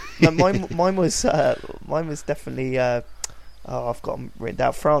 No, mine was definitely. I've got them written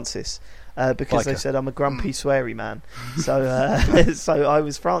down. Francis. Because they said I'm a grumpy, sweary man, so so I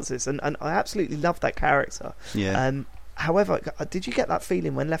was Francis, and I absolutely loved that character. Yeah. However, did you get that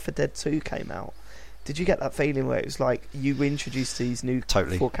feeling when Left 4 Dead 2 came out? Did you get that feeling where it was like you introduced these new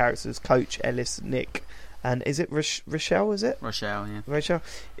 4 characters: Coach, Ellis, Nick, and is it Rochelle? Is it Rochelle? Yeah. Rochelle.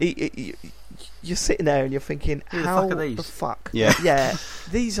 You're sitting there and you're thinking, how the fuck? Yeah.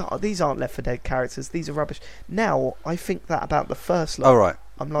 These aren't Left 4 Dead characters. These are rubbish. Now I think that about the first lot. Oh right.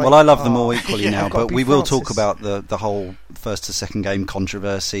 I'm like, well, I love them all equally now, but we will Francis. talk about the whole first to second game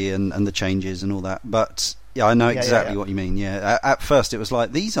controversy and the changes and all that. But yeah, I know exactly what you mean. Yeah, at first it was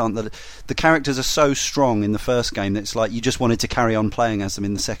like, these aren't the characters are so strong in the first game that it's like you just wanted to carry on playing as them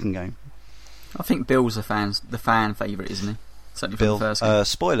in the second game. I think Bill's the fan favourite, isn't he? Certainly for Bill. the first game.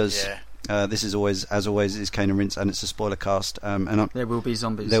 Spoilers. Yeah. This is always, as always, is Kane and Rince, and it's a spoiler cast. And there will be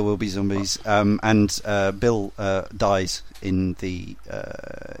zombies. There will be zombies. And Bill dies in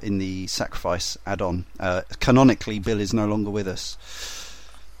the sacrifice add-on. Canonically, Bill is no longer with us.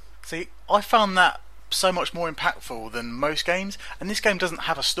 See, I found that so much more impactful than most games, and this game doesn't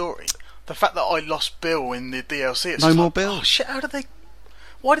have a story. The fact that I lost Bill in the DLC, it's no more like, Bill. Oh shit!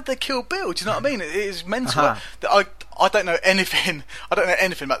 Why did they kill Bill? Do you know what I mean? It is mental. I don't know anything. I don't know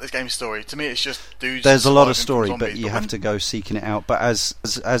anything about this game's story. To me, it's just dudes. There's a lot of story, zombies, but you have to go seeking it out. But as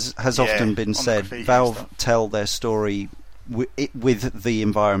has often been said, Valve tell their story with the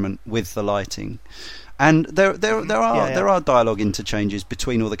environment, with the lighting, and there are dialogue interchanges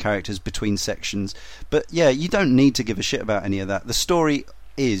between all the characters, between sections. But yeah, you don't need to give a shit about any of that. The story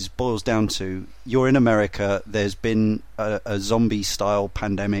boils down to, you're in America, there's been a zombie style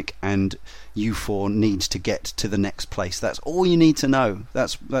pandemic, and you four need to get to the next place. That's all you need to know.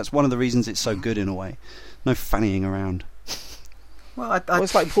 That's one of the reasons it's so good in a way. No fannying around. Well,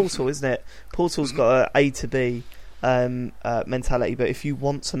 it's like Portal, isn't it? Portal's got a to B mentality, but if you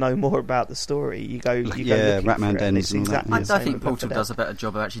want to know more about the story, you go Ratman Dens and exactly that. I think Portal does a better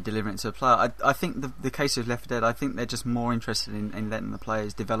job of actually delivering it to the player. I think the case of Left 4 Dead, I think they're just more interested in letting the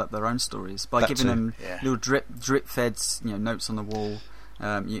players develop their own stories by giving them little drip fed notes on the wall.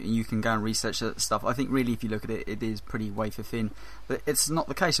 You can go and research that stuff. I think really, if you look at it, it is pretty wafer thin. But it's not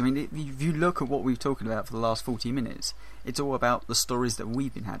the case. I mean, if you look at what we've talking about for the last 40 minutes, it's all about the stories that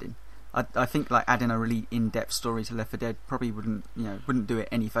we've been having. I think like adding a really in-depth story to Left 4 Dead probably wouldn't do it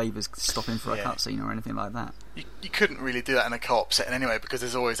any favours stopping for a cutscene or anything like that. You couldn't really do that in a co-op setting anyway, because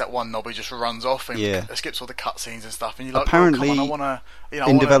there's always that one knob who just runs off and skips all the cutscenes and stuff. And you're like, apparently, come on, I wanna,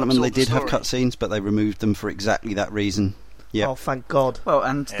 in development they did have cutscenes, but they removed them for exactly that reason. Yeah. Oh, thank God. Well,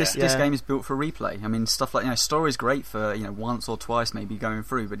 and this game is built for replay. I mean, stuff like story's great for once or twice maybe going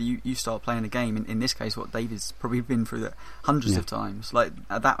through, but you start playing a game. In this case, what David's probably been through that hundreds of times. Like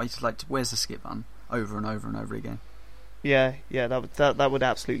at that way, it's like, where's the skip button? Over and over and over again. Yeah, that would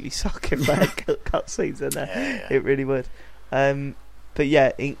absolutely suck if they had cutscenes in there. Yeah. It really would. But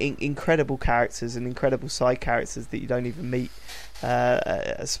yeah, incredible characters and incredible side characters that you don't even meet.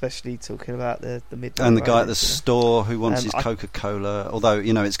 Especially talking about the mid and the guy at the store who wants his Coca-Cola, although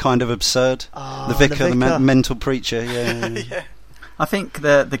it's kind of absurd. The vicar, the mental preacher. Yeah. I think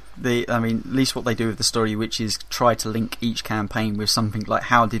I mean, at least what they do with the story, which is try to link each campaign with something like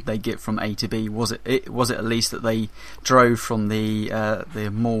how did they get from A to B? Was it at least that they drove from the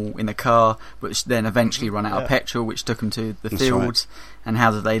mall in a car, which then eventually run out of petrol, which took them to the fields, and how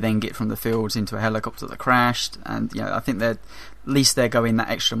did they then get from the fields into a helicopter that crashed? And I think they're going that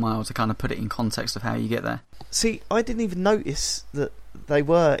extra mile to kind of put it in context of how you get there. See, I didn't even notice that they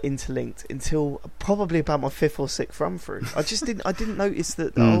were interlinked until probably about my 5th or 6th run through. I didn't notice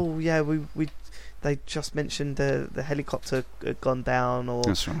that. We they just mentioned the helicopter had gone down, or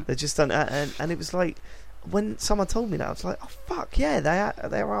That's right. they just done, and it was like when someone told me that, I was like, oh fuck yeah,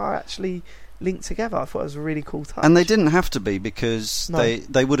 they are actually linked together. I thought it was a really cool touch. And they didn't have to be, because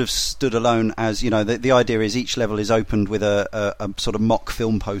they would have stood alone as, you know, the idea is each level is opened with a sort of mock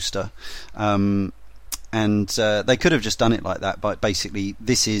film poster, and they could have just done it like that, but basically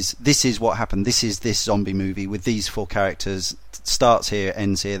this is what happened, this is this zombie movie with these 4 characters, starts here,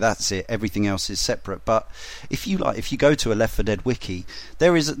 ends here, that's it, everything else is separate. But if you go to a Left 4 Dead wiki,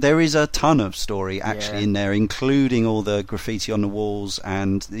 there is a ton of story actually in there, including all the graffiti on the walls,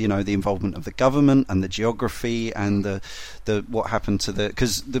 and you know, the involvement of the government and the geography and the what happened to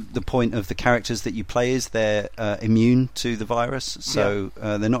because the point of the characters that you play is they're immune to the virus, so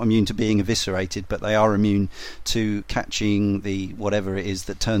they're not immune to being eviscerated, but they are immune to catching the whatever it is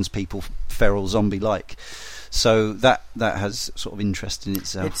that turns people feral zombie like. So that has sort of interest in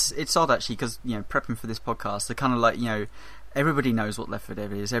itself. It's odd actually, because you know, prepping for this podcast, they're kind of like, you know, everybody knows what Left 4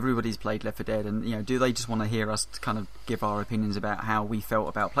 Dead is, everybody's played Left 4 Dead, and you know, do they just want to hear us kind of give our opinions about how we felt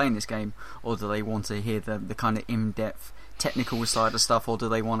about playing this game, or do they want to hear the kind of in-depth technical side of stuff, or do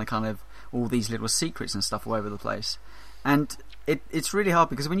they want to kind of all these little secrets and stuff all over the place? And it's really hard,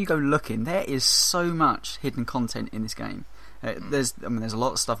 because when you go looking, there is so much hidden content in this game. There's a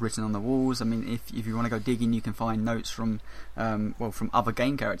lot of stuff written on the walls. I mean, if you want to go digging, you can find notes from other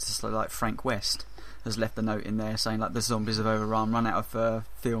game characters. So like Frank West has left a note in there saying like the zombies have overrun, run out of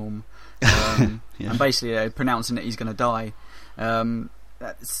film, and basically pronouncing that he's going to die.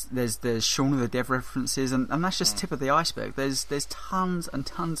 There's Shaun of the Dead references, and that's just tip of the iceberg. There's tons and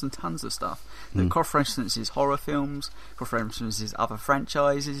tons and tons of stuff. The cross references horror films, cross references other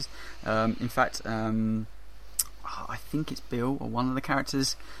franchises. In fact, I think it's Bill, or one of the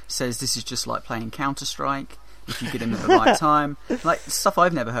characters, says this is just like playing Counter-Strike if you get in at the right time. Like stuff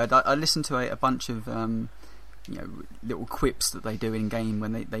I've never heard. I listened to a bunch of little quips that they do in game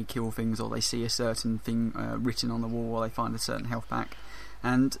when they kill things, or they see a certain thing written on the wall, or they find a certain health pack.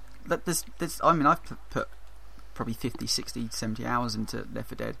 And there's I've put probably 50, 60, 70 hours into Left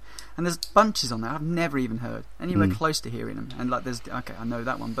 4 Dead, and there's bunches on there I've never even heard anywhere close to hearing them. And like I know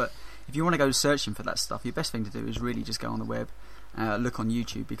that one, but if you want to go searching for that stuff, your best thing to do is really just go on the web, look on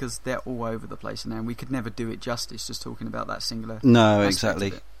YouTube, because they're all over the place now, and we could never do it justice just talking about that singular. No,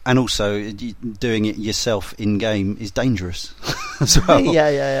 exactly. And also, doing it yourself in game is dangerous as well.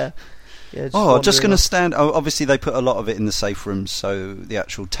 Yeah, just going to stand. Obviously, they put a lot of it in the safe rooms, so the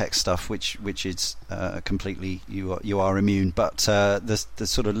actual tech stuff, which is completely you are immune. But the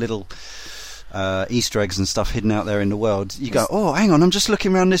sort of little Easter eggs and stuff hidden out there in the world, you go, oh, hang on, I'm just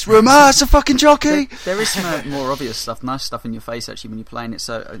looking around this room. It's a fucking jockey. There is some more obvious stuff, nice stuff in your face actually when you're playing it.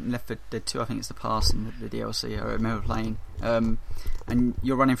 So Left 4 Dead 2, I think it's the past and the DLC I remember playing, and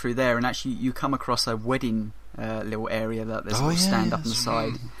you're running through there, and actually you come across a wedding little area that there's a stand up on the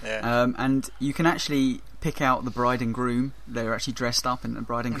side, and you can actually pick out the bride and groom. They're actually dressed up in the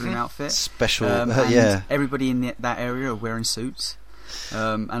bride and groom outfit, special. Everybody in that area are wearing suits.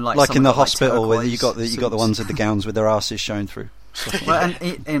 And like in the hospital, where you got the ones with the gowns with their asses showing through. Well,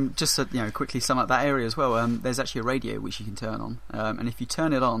 and just to quickly sum up that area as well, there's actually a radio which you can turn on, and if you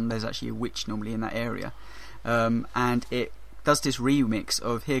turn it on, there's actually a witch normally in that area, and it does this remix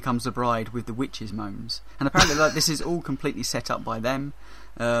of "Here Comes the Bride" with the witch's moans, and apparently this is all completely set up by them.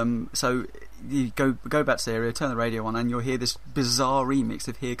 So you go back to the area, turn the radio on, and you'll hear this bizarre remix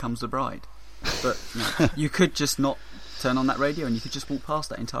of "Here Comes the Bride," but you could just not turn on that radio, and you could just walk past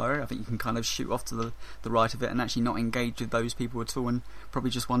that entire area. I think you can kind of shoot off to the right of it and actually not engage with those people at all, and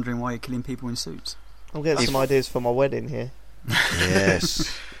probably just wondering why you're killing people in suits. I'm getting some ideas for my wedding here.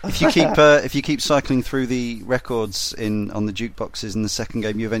 Yes. If you keep cycling through the records on the jukeboxes in the second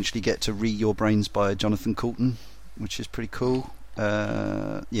game, you eventually get to "Re Your Brains" by Jonathan Coulton, which is pretty cool.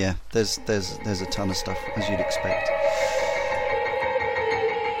 There's a ton of stuff, as you'd expect.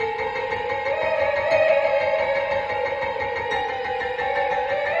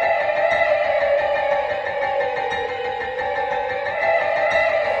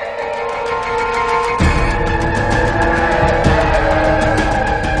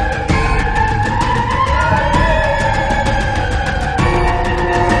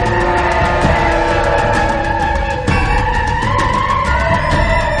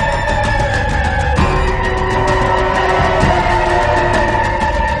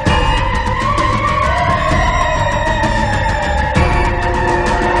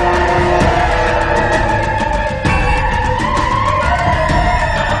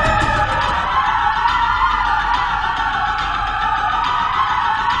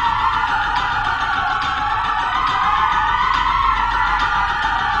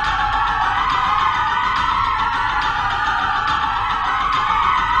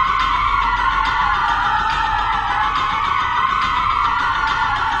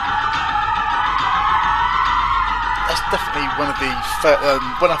 definitely one of the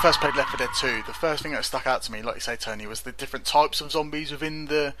when I first played Left 4 Dead 2, the first thing that stuck out to me, like you say, Tony, was the different types of zombies within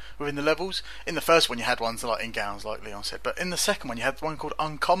the levels. In the first one, you had ones like in gowns, like Leon said, but in the second one, you had one called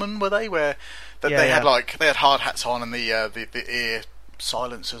Uncommon, were they? Where they had hard hats on and the ear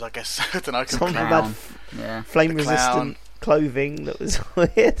silencers, I guess. I don't know. Something about flame resistant clothing that was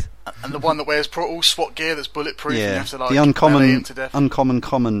weird. And the one that wears all SWAT gear that's bulletproof. Yeah, and you have to, like, the uncommon,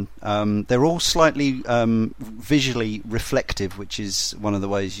 common. They're all slightly visually reflective, which is one of the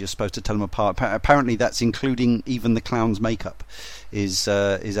ways you're supposed to tell them apart. Apparently, that's including even the clown's makeup is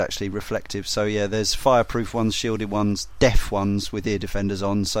actually reflective. So yeah, there's fireproof ones, shielded ones, deaf ones with ear defenders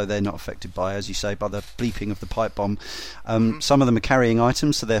on, so they're not affected by, as you say, by the bleeping of the pipe bomb. Some of them are carrying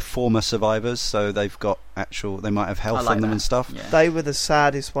items, so they're former survivors, so they've got they might have health on them and stuff. Yeah. They were the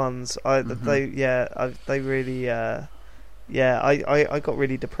saddest ones. I got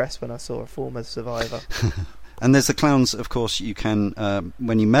really depressed when I saw a former survivor. And there's the clowns, of course. You can,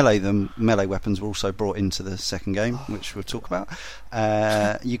 when you melee them, melee weapons were also brought into the second game, which we'll talk about.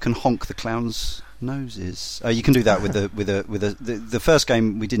 You can honk the clowns' noses. You can do that with the first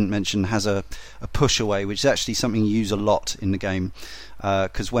game we didn't mention has a push away, which is actually something you use a lot in the game,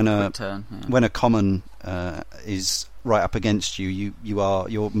 because when a common is right up against you,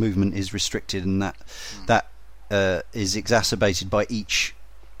 your movement is restricted, and that is exacerbated by each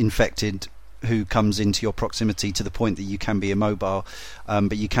infected who comes into your proximity to the point that you can be immobile,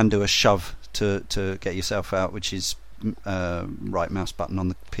 but you can do a shove to get yourself out, which is right mouse button on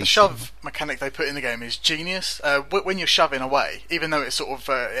the PC. The shove mechanic they put in the game is genius. When you're shoving away, even though it sort of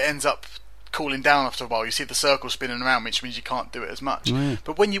it ends up cooling down after a while, you see the circle spinning around, which means you can't do it as much.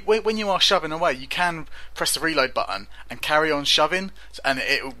 But when you are shoving away, you can press the reload button and carry on shoving, and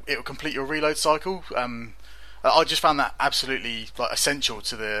it'll complete your reload cycle. I just found that absolutely essential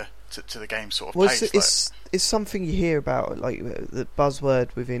to the game sort of pace. It's something you hear about, like the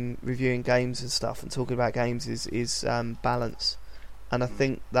buzzword within reviewing games and stuff and talking about games is balance, and I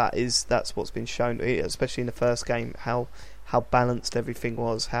think that's what's been shown, especially in the first game, how balanced everything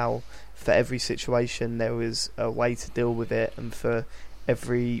was, how for every situation there was a way to deal with it, and for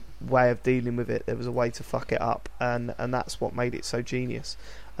every way of dealing with it there was a way to fuck it up, and that's what made it so genius.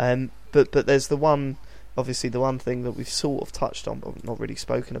 But there's the one thing that we've sort of touched on but not really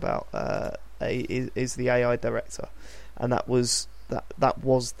spoken about is the AI director, and that was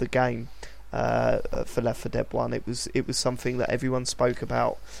the game for Left 4 Dead 1. It was something that everyone spoke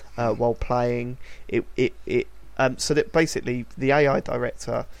about while playing it. So that basically the AI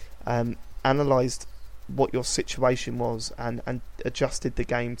director analysed what your situation was and adjusted the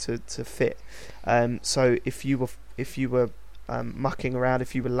game to fit. So if you were mucking around,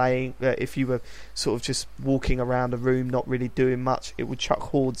 if you were sort of just walking around a room not really doing much, it would chuck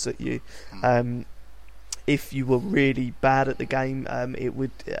hordes at you. If you were really bad at the game,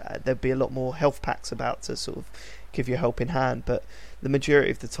 there'd be a lot more health packs about to sort of give you a helping hand, but the majority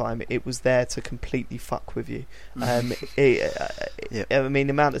of the time it was there to completely fuck with you. I mean,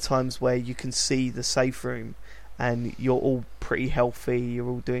 the amount of times where you can see the safe room and you're all pretty healthy, you're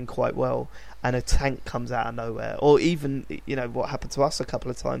all doing quite well, and a tank comes out of nowhere, or even what happened to us a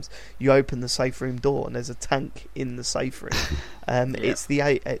couple of times, you open the safe room door and there's a tank in the safe room. It's the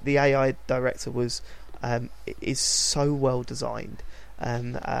AI director is so well designed,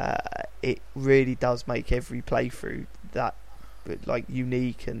 and it really does make every playthrough that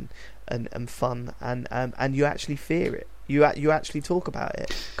unique and fun, and you actually fear it. You actually talk about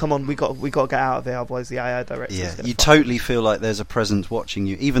it. Come on, we got to get out of here, otherwise the AI director. Yeah, you totally feel like there's a presence watching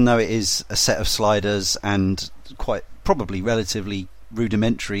you, even though it is a set of sliders and quite probably relatively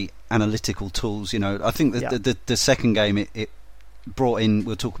rudimentary analytical tools. I think that the second game it brought in.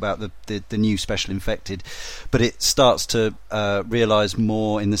 We'll talk about the new special infected, but it starts to realise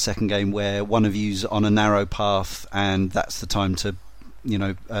more in the second game where one of you's on a narrow path, and that's the time to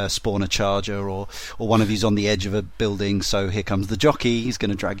spawn a charger, or one of you's on the edge of a building, so here comes the jockey, he's going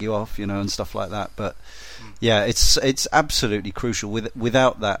to drag you off, and stuff like that. But yeah, it's absolutely crucial.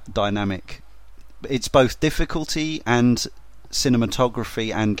 Without that dynamic, it's both difficulty and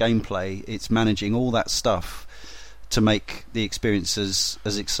cinematography and gameplay. It's managing all that stuff to make the experience as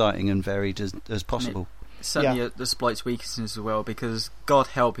exciting and varied as possible. Certainly exploits weaknesses as well, because God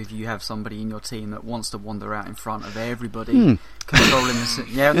help if you have somebody in your team that wants to wander out in front of everybody, controlling the.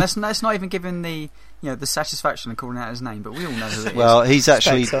 Yeah, and that's not even giving the the satisfaction of calling out his name, but we all know who it is. Well, he's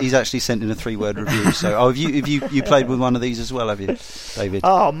actually sent in a 3-word review. So, have you played with one of these as well? Have you, David?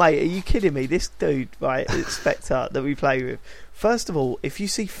 Oh, mate, are you kidding me? This dude, right, Spectre that we play with. First of all, if you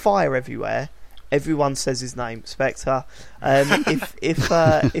see fire everywhere, everyone says his name, Spectre.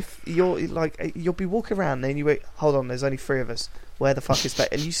 If you're like, you'll be walking around and you wait, hold on, there's only 3 of us. Where the fuck is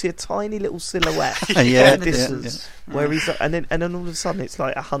Spectre? And you see a tiny little silhouette in the distance where he's, and then all of a sudden it's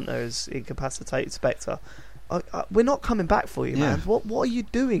like a hunter has incapacitated Spectre. We're not coming back for you, man. What are you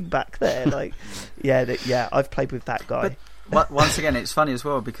doing back there? Like, I've played with that guy. But once again, it's funny as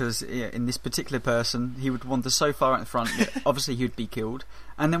well because in this particular person, he would wander so far at the front that obviously he'd be killed,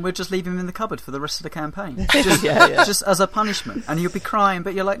 and then we'd just leave him in the cupboard for the rest of the campaign, just as a punishment. And you'd be crying,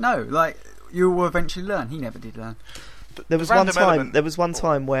 but you're like, no, like you will eventually learn. He never did learn. There was one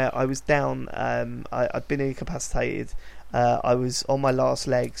time where I was down. I'd been incapacitated. I was on my last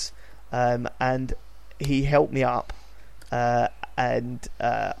legs, and he helped me up. And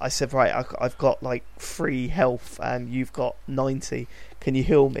I said, right, I've got like 3 health, and you've got 90. Can you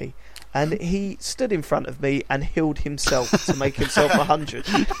heal me? And he stood in front of me and healed himself to make himself 100.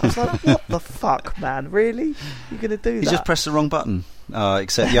 I was like, what the fuck, man? Really? You're going to do that? You just pressed the wrong button.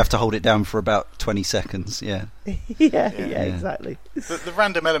 Except you have to hold it down for about 20 seconds. Yeah, exactly. The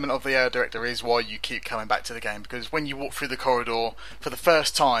random element of the AR director is why you keep coming back to the game, because when you walk through the corridor for the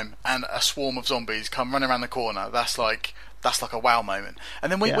first time and a swarm of zombies come running around the corner, that's like a wow moment. And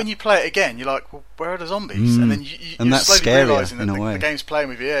then when you play it again, you're like, well, where are the zombies? And then you're slowly realising that the game's playing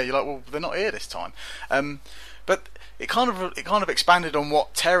with you. Yeah, you're like, well, they're not here this time. But it kind of expanded on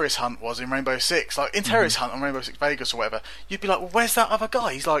what Terrorist Hunt was in Rainbow Six. Like in Terrorist Hunt on Rainbow Six Vegas or whatever, you'd be like, well, where's that other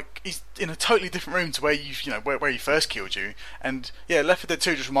guy? He's in a totally different room to where where he first killed you. And yeah, Left 4 Dead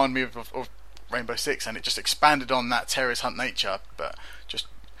 2 just reminded me of Rainbow Six, and it just expanded on that Terrorist Hunt nature, but just.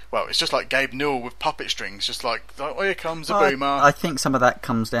 Well, it's just like Gabe Newell with puppet strings, just like oh, here comes a boomer. I think some of that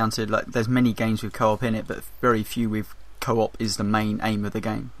comes down to like there's many games with co-op in it, but very few with co-op is the main aim of the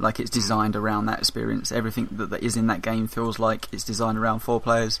game. Like it's designed around that experience. Everything that is in that game feels like it's designed around 4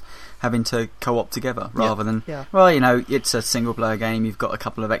 players having to co-op together rather than well, it's a single player game. You've got a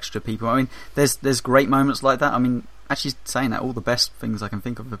couple of extra people. I mean, there's great moments like that. I mean, actually saying that, all the best things I can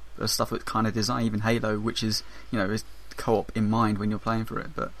think of are stuff that's kind of designed. Even Halo, which is is co-op in mind when you're playing for it,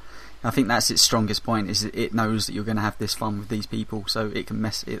 but I think that's its strongest point, is it knows that you're going to have this fun with these people, so it can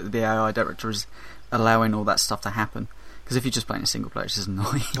the AI director is allowing all that stuff to happen, because if you're just playing a single player, it's just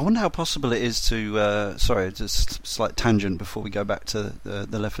annoying. I wonder how possible it is to sorry, just a slight tangent before we go back to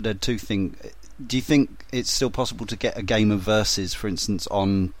the Left 4 Dead 2 thing. Do you think it's still possible to get a game of Versus, for instance,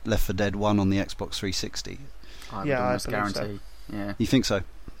 on Left 4 Dead 1 on the Xbox 360? I would almost guarantee. So. Yeah. You think so?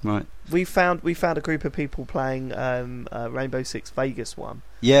 Right. We found a group of people playing Rainbow Six Vegas 1.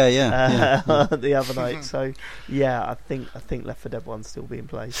 The other night. So I think Left 4 Dead 1's still being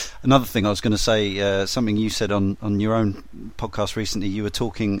played. Another thing I was going to say, something you said on your own podcast recently. You were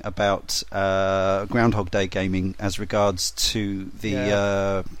talking about Groundhog Day gaming as regards to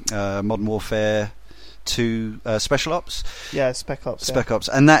the Modern Warfare 2 Special Ops. Yeah, Spec Ops. Spec Ops,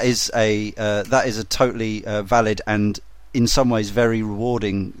 and that is a totally valid and in some ways very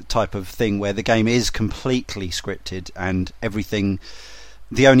rewarding type of thing, where the game is completely scripted and everything.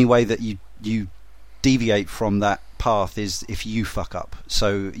 The only way that you deviate from that path is if you fuck up.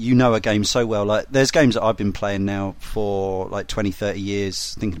 So a game so well. Like there's games that I've been playing now for like 20-30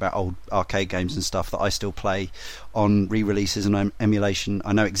 years, thinking about old arcade games and stuff that I still play on re-releases and emulation.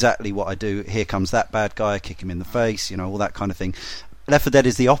 I know exactly what I do. Here comes that bad guy, kick him in the face, all that kind of thing. Left 4 Dead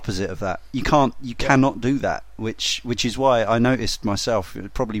is the opposite of that. You cannot do that, which is why I noticed myself,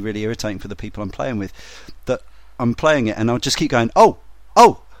 probably really irritating for the people I'm playing with, that I'm playing it and I'll just keep going, oh,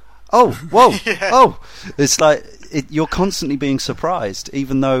 whoa, oh. It's like you're constantly being surprised,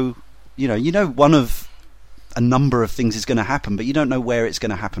 even though one of a number of things is going to happen, but you don't know where it's going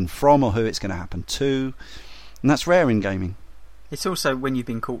to happen from or who it's going to happen to, and that's rare in gaming. It's also when you've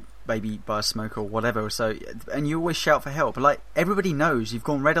been caught maybe by a smoke or whatever, so and you always shout for help. Like everybody knows you've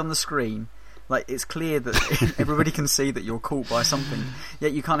gone red on the screen. Like it's clear that everybody can see that you're caught by something.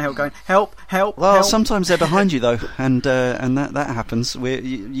 Yet you can't help going help. Well, help. Sometimes they're behind you though, and that happens.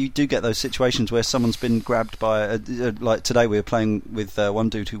 You do get those situations where someone's been grabbed by. Like today, we were playing with one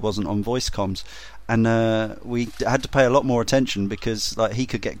dude who wasn't on voice comms. And we had to pay a lot more attention because like he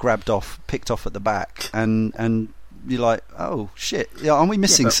could get picked off at the back, and you're like, oh shit, aren't we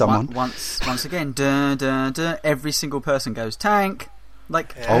missing someone? Once again, every single person goes tank.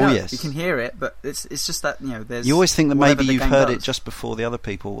 Like, yes, you can hear it, but it's just that there's. You always think that maybe you've heard it just before the other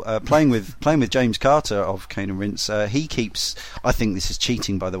people. Playing with James Carter of Cane and Rinse, he keeps. I think this is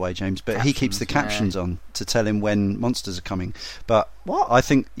cheating, by the way, James, but he keeps the captions on to tell him when monsters are coming. But what? I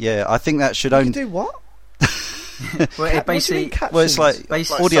think that should only do what? Well, it basically. Well, it's like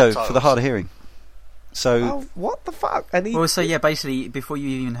audio for the hard of hearing. So what the fuck? And basically, before you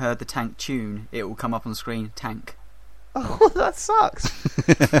even heard the tank tune, it will come up on the screen, tank. Oh, that sucks.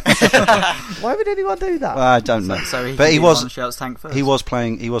 Why would anyone do that? I don't know. But he was tank first. He was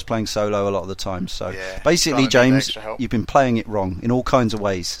playing solo a lot of the time. So basically, James, you've been playing it wrong in all kinds of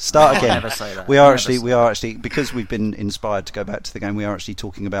ways. Start again. Never say that. We are actually because we've been inspired to go back to the game. We are actually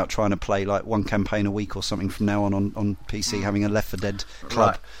talking about trying to play like one campaign a week or something from now on PC, having a Left 4 Dead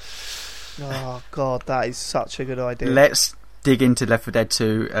club. Right. Oh God, that is such a good idea. Let's dig into Left 4 Dead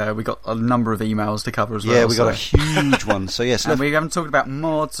 2. We got a number of emails to cover as well. Yeah, we got a huge one. So yes, and we haven't talked about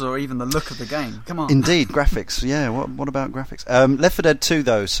mods or even the look of the game. Come on. Indeed, graphics. Yeah, what about graphics? Left 4 Dead 2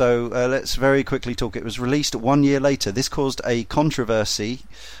 though. So let's very quickly talk. It was released 1 year later. This caused a controversy.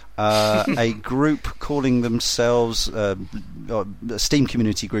 A group calling themselves a Steam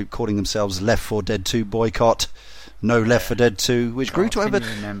community group calling themselves Left 4 Dead 2 boycott. No Left 4 Dead 2, which grew to over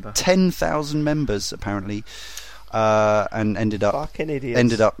 10,000 members apparently. And ended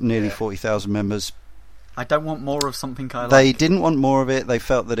up nearly 40,000 members. I don't want more of something I like. They didn't want more of it. They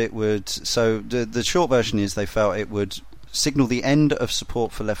felt that it would. So the short version is they felt it would signal the end of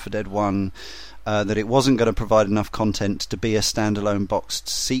support for Left 4 Dead 1. That it wasn't going to provide enough content to be a standalone boxed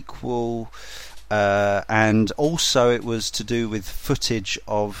sequel. And also it was to do with footage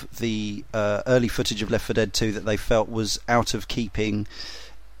of the early footage of Left 4 Dead 2 that they felt was out of keeping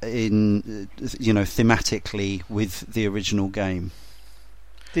in thematically with the original game.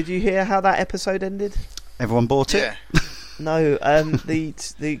 Did you hear how that episode ended? Everyone bought it? No,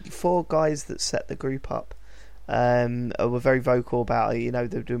 the four guys that set the group up were very vocal about it. They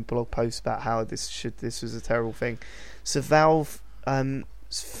were doing blog posts about how this was a terrible thing. So Valve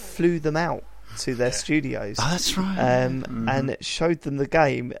flew them out to their studios. Oh, that's right. And it showed them the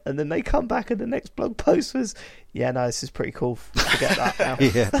game, and then they come back and the next blog post was, this is pretty cool. Forget that now.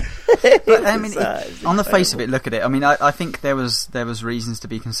 But, I mean, on the face of it, look at it. I mean, I think there was reasons to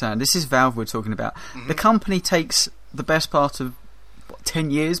be concerned. This is Valve we're talking about. Mm-hmm. The company takes the best part of 10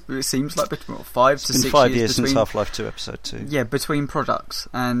 years, but it seems like 5 to 6 years. 5 years since Half-Life 2 Episode 2. Yeah, between products.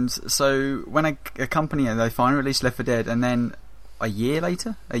 And so when a company, they finally released Left 4 Dead, and then a year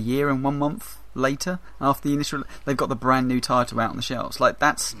and 1 month later, after the initial, they've got the brand new title out on the shelves. Like,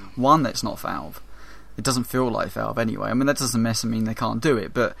 that's one that's not Valve. It doesn't feel like Valve anyway. I mean, that doesn't mean they can't do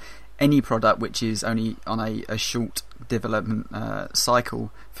it, but any product which is only on a short development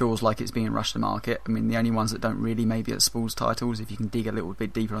cycle feels like it's being rushed to market. I mean, the only ones that don't really maybe are Spool's titles, if you can dig a little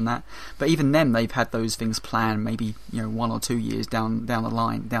bit deeper on that. But even them, they've had those things planned maybe 1 or 2 years down the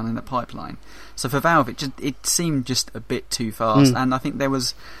line, down in the pipeline. So for Valve, it seemed just a bit too fast, and I think there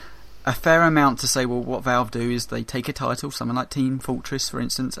was a fair amount to say, well, what Valve do is they take a title, something like Team Fortress, for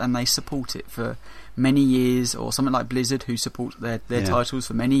instance, and they support it for many years, or something like Blizzard, who support their titles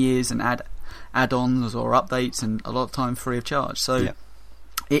for many years and add add-ons or updates, and a lot of time free of charge. So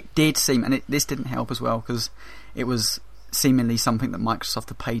it did seem, and this didn't help as well, because it was seemingly something that Microsoft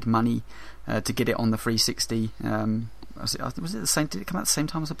had paid money to get it on the 360. Was it the same? Did it come out at the same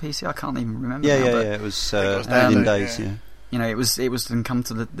time as a PC? I can't even remember. It was in days. It was then come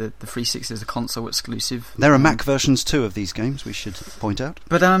to the 360 as a console exclusive. There are Mac versions too of these games, we should point out.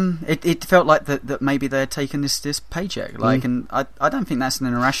 But it felt like that maybe they're taking this paycheck, and I don't think that's an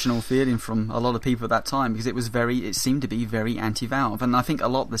irrational feeling from a lot of people at that time, because it seemed to be very anti-Valve, and I think a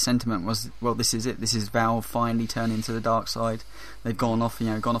lot of the sentiment was, well, this is it. This is Valve finally turning to the dark side. They've gone off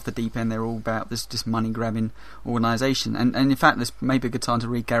the deep end. They're all about this just money grabbing organisation, and in fact, this may be a good time to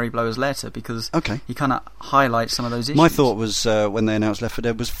read Gary Blower's letter, because he kind of highlights some of those issues. My thought was when they announced Left 4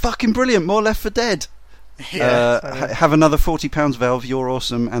 Dead was fucking brilliant. More Left 4 Dead. Have another £40, Valve. You're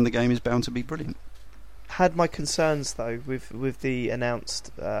awesome, and the game is bound to be brilliant. Had my concerns though with the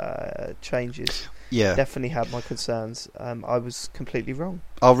announced changes. Yeah, definitely had my concerns. I was completely wrong.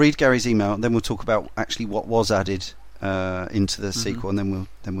 I'll read Gary's email, and then we'll talk about actually what was added into the sequel, and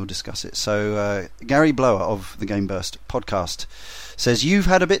then we'll discuss it. So Gary Blower of the Game Burst podcast says, you've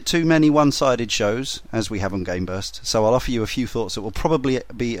had a bit too many one-sided shows, as we have on Game Burst, so I'll offer you a few thoughts that will probably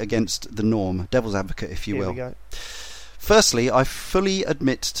be against the norm, devil's advocate if you will. Here we go. Firstly, I fully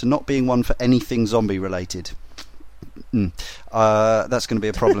admit to not being one for anything zombie related. That's going to be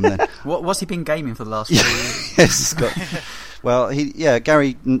a problem then. What's he been gaming for the last 4 years? Yes, Scott. Well,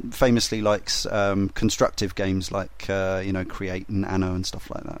 Gary famously likes constructive games like Create and Anno and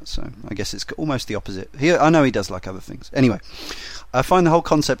stuff like that. So I guess it's almost the opposite. I know he does like other things. Anyway, I find the whole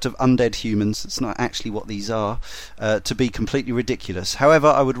concept of undead humans, it's not actually what these are, to be completely ridiculous. However,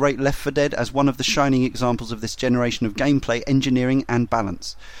 I would rate Left 4 Dead as one of the shining examples of this generation of gameplay, engineering and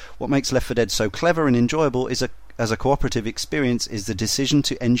balance. What makes Left 4 Dead so clever and enjoyable is as a cooperative experience is the decision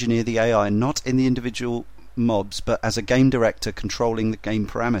to engineer the AI not in the individual mobs, but as a game director controlling the game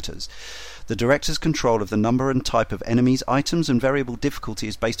parameters. The director's control of the number and type of enemies, items, and variable difficulty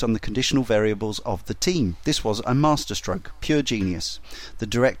is based on the conditional variables of the team. This was a masterstroke, pure genius. The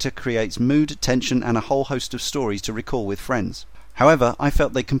director creates mood, tension, and a whole host of stories to recall with friends. However, I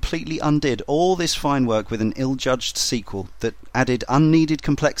felt they completely undid all this fine work with an ill-judged sequel that added unneeded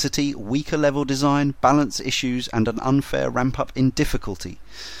complexity, weaker level design, balance issues, and an unfair ramp-up in difficulty.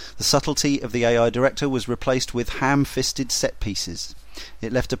 The subtlety of the AI director was replaced with ham-fisted set pieces.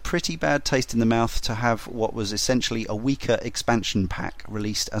 It left a pretty bad taste in the mouth to have what was essentially a weaker expansion pack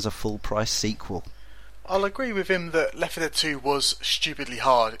released as a full-price sequel. I'll agree with him that Left 4 Dead 2 was stupidly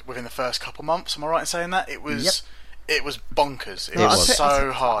hard within the first couple months. Am I right in saying that? It was... Yep. It was bonkers. It was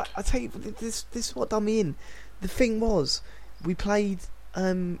so hard. I tell you, this is what done me in. The thing was, we played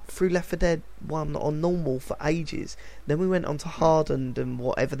through Left 4 Dead 1 on normal for ages. Then we went on to hardened and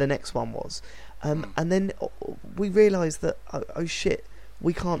whatever the next one was. And then we realised that, oh shit,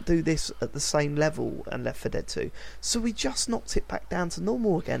 we can't do this at the same level in Left 4 Dead 2. So we just knocked it back down to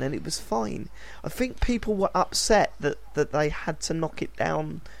normal again, and it was fine. I think people were upset that they had to knock it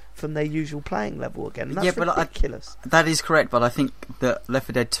down from their usual playing level again. And that's ridiculous. That is correct, but I think that Left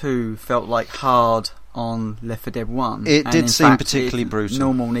 4 Dead 2 felt like hard on Left 4 Dead 1. It did seem particularly brutal.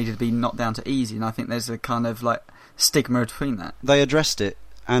 Normal needed to be knocked down to easy, and I think there's a kind of like stigma between that. They addressed it,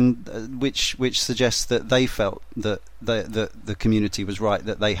 and which suggests that they felt that the community was right,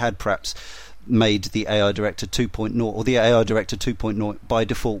 that they had perhaps made the AI Director 2.0, or the AI Director 2.0 by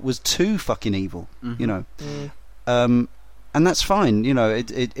default was too fucking evil, you know. And that's fine, you know.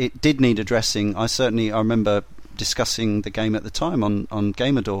 It did need addressing. I remember discussing the game at the time on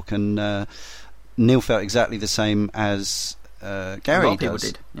GamerDork, and Neil felt exactly the same as Gary does. People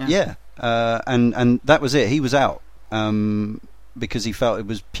did, and that was it. He was out because he felt it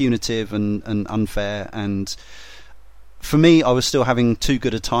was punitive and unfair. And for me, I was still having too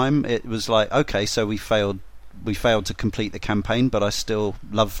good a time. It was like, okay, so we failed to complete the campaign, but I still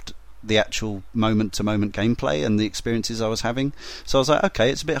loved the actual moment-to-moment gameplay and the experiences I was having. So I was like,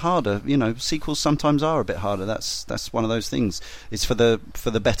 okay, it's a bit harder. You know, sequels sometimes are a bit harder. That's one of those things. It's for the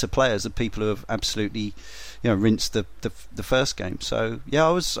better players, the people who have absolutely, you know, rinsed the first game. So yeah,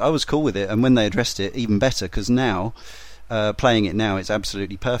 I was cool with it. And when they addressed it, even better, because now playing it now, it's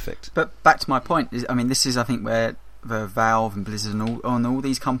absolutely perfect. But back to my point, I mean, this is, I think, where the Valve and Blizzard and all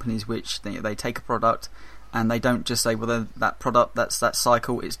these companies, which they take a product and they don't just say, well, that product, that's that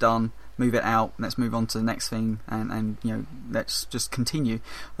cycle, it's done, move it out, let's move on to the next thing, and you know, let's just continue.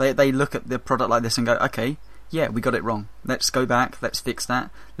 They look at the product like this and go, okay, yeah, we got it wrong. Let's go back, let's fix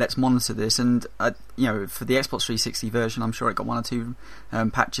that, let's monitor this. And you know, for the Xbox 360 version, I'm sure it got one or two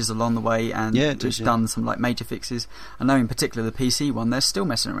patches along the way, and it's done some like major fixes. I know in particular the PC one, they're still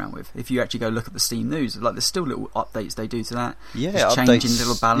messing around with. If you actually go look at the Steam news, like there's still little updates they do to that. Yeah, just updates, changing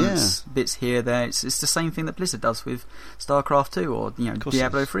little balance bits here, there. It's the same thing that Blizzard does with StarCraft 2 or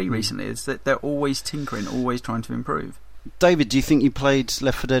Diablo 3 recently. It's that they're always tinkering, always trying to improve. David, do you think you played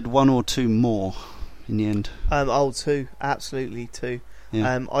Left 4 Dead 1 or 2 more in the end? 2, absolutely 2.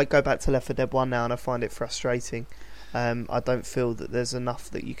 Yeah. I go back to Left 4 Dead 1 now and I find it frustrating. I don't feel that there's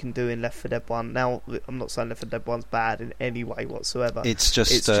enough that you can do in Left 4 Dead 1. Now, I'm not saying Left 4 Dead 1's bad in any way whatsoever. It's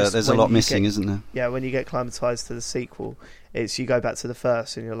just there's a lot missing, isn't there? Yeah, when you get climatised to the sequel, it's you go back to the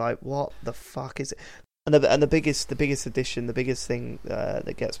first and you're like, what the fuck is it? And the biggest addition, the biggest thing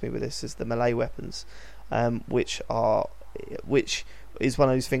that gets me with this is the melee weapons, which is one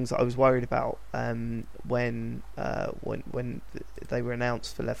of those things that I was worried about when they were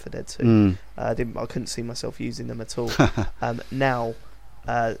announced for Left 4 Dead 2. I couldn't see myself using them at all. Now,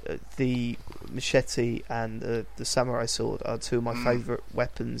 the machete and the samurai sword are two of my favourite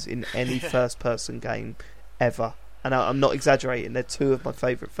weapons in any first-person game ever. And I'm not exaggerating, they're two of my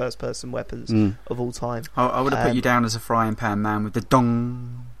favourite first-person weapons of all time. I would have put you down as a frying pan man with the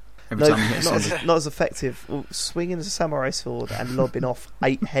dong every time you hit something. Not as effective. Swinging as a samurai sword and lobbing off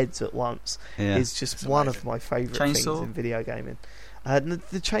 8 heads at once is just one of my favourite things in video gaming. The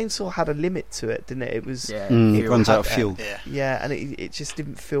chainsaw had a limit to it, didn't it? It was it runs out of fuel. And it just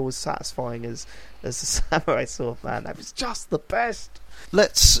didn't feel as satisfying as the samurai sword, man. That was just the best.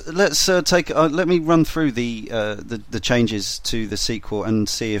 Let's take. Let me run through the changes to the sequel and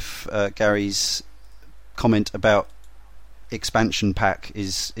see if Gary's comment about expansion pack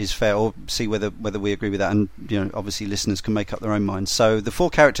is fair, or see whether we agree with that. And obviously listeners can make up their own minds. So the 4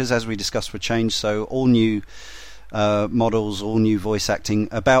 characters, as we discussed, were changed. So all new models, all new voice acting,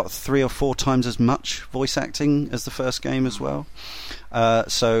 about 3 or 4 times as much voice acting as the first game as well.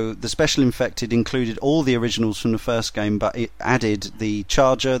 So the Special Infected included all the originals from the first game, but it added the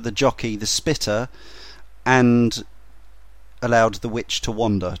Charger, the Jockey, the Spitter, and allowed the Witch to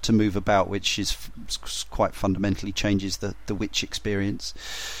wander, to move about, which is quite fundamentally changes the Witch experience.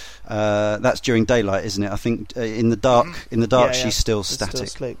 That's during daylight, isn't it? I think in the dark, she's still static.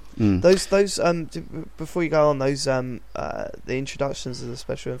 Still asleep. Those before you go on, those the introductions of the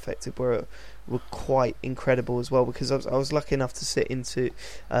Special Infected were quite incredible as well, because I was lucky enough to sit in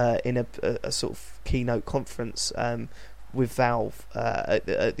a sort of keynote conference with Valve at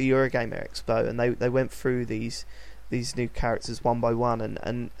the Eurogamer Expo, and they went through these new characters one by one,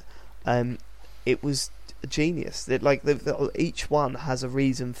 and it was genius. Each one has a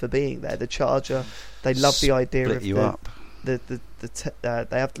reason for being there. The Charger, they love the idea of they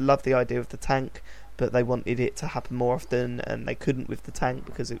love the idea of the tank, but they wanted it to happen more often, and they couldn't with the tank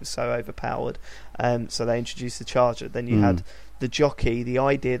because it was so overpowered. So they introduced the Charger. Then you had the Jockey. The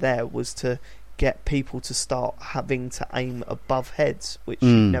idea there was to get people to start having to aim above heads, which you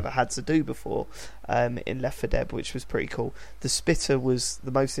never had to do before in Left 4 Dead, which was pretty cool. The Spitter was the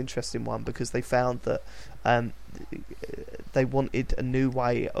most interesting one because they found that they wanted a new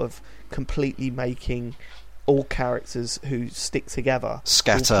way of completely making all characters who stick together,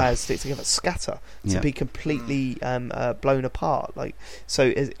 scatter, all players stick together, to be completely blown apart.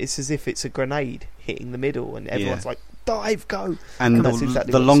 So it's as if it's a grenade hitting the middle, and everyone's like, dive, go. And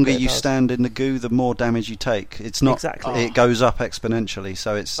the longer you stand in the goo, the more damage you take. It's not exactly. It goes up exponentially.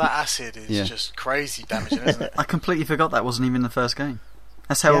 So it's that acid is just crazy damaging, isn't it? I completely forgot that wasn't even the first game.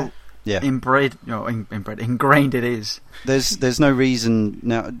 That's how ingrained it is. There's no reason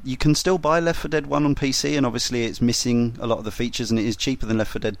now. You can still buy Left 4 Dead 1 on PC, and obviously it's missing a lot of the features, and it is cheaper than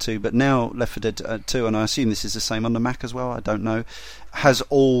Left 4 Dead 2. But now Left 4 Dead 2, and I assume this is the same on the Mac as well, I don't know, has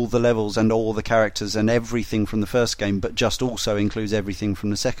all the levels and all the characters and everything from the first game, but just also includes everything from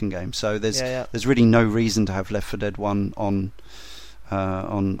the second game. So there's really no reason to have Left 4 Dead 1 on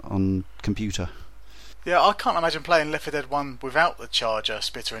computer. Yeah, I can't imagine playing Left 4 Dead 1 without the Charger,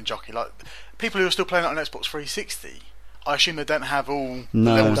 Spitter and Jockey. Like, people who are still playing it on Xbox 360, I assume they don't have all the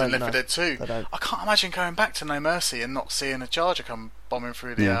levels in Left 4 Dead 2. I can't imagine going back to No Mercy and not seeing a Charger come bombing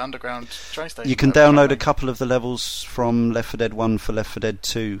through the underground train station. You can download a couple of the levels from Left 4 Dead 1 for Left 4 Dead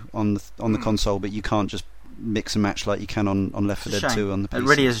 2 on the console, but you can't just mix and match like you can on Left 4 Dead 2 on the PC. It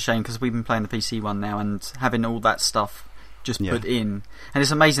really is a shame, because we've been playing the PC one now, and having all that stuff just put in, and it's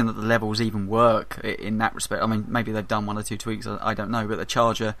amazing that the levels even work in that respect. I mean, maybe they've done 1 or 2 tweaks, I don't know, but the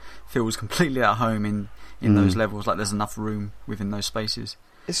Charger feels completely at home in those levels. Like there's enough room within those spaces.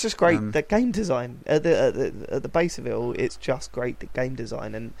 It's just great. The game design at the base of it all, it's just great. The game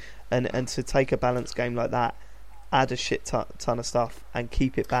design, and to take a balanced game like that, add a shit ton of stuff and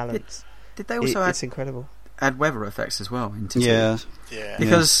keep it balanced. Did they also it's incredible. Add weather effects as well into it?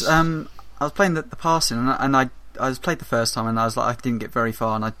 Because I was playing the passing, and I was played the first time, and I was like, I didn't get very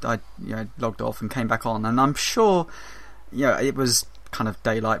far, and I logged off and came back on, and I'm sure it was kind of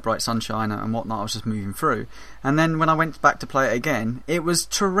daylight, bright sunshine and whatnot. I was just moving through, and then when I went back to play it again, it was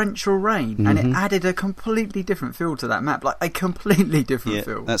torrential rain, and it added a completely different feel to that map, like a completely different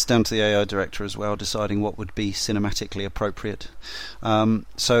feel. That's down to the AI director as well, deciding what would be cinematically appropriate.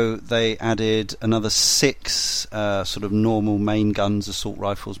 So they added another 6 sort of normal main guns, assault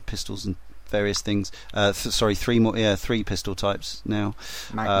rifles, pistols, and various things. 3 more. 3 pistol types now.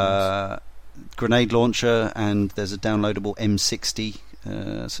 Grenade launcher, and there's a downloadable M60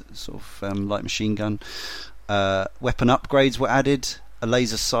 sort of light machine gun. Weapon upgrades were added: a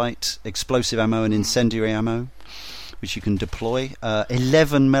laser sight, explosive ammo, and incendiary ammo, which you can deploy.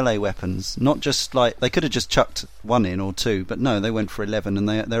 11 melee weapons. Not just like they could have just chucked 1 in or 2, but no, they went for 11, and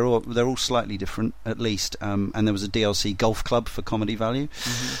they're all slightly different at least. And there was a DLC golf club for comedy value.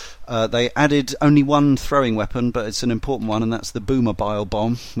 They added only 1 throwing weapon, but it's an important one, and that's the Boomer-bile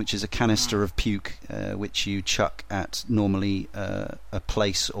bomb, which is a canister of puke, which you chuck at normally a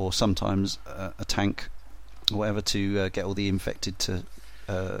place or sometimes a tank or whatever to get all the infected to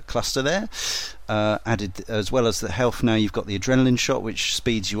cluster there. Added, as well as the health, now you've got the adrenaline shot, which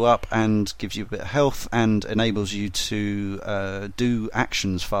speeds you up and gives you a bit of health and enables you to do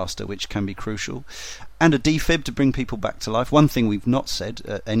actions faster, which can be crucial. And a defib to bring people back to life. One thing we've not said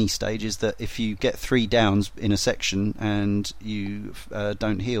at any stage is that if you get 3 downs in a section and you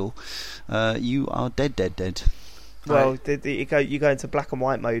don't heal, you are dead. Well, you go into black and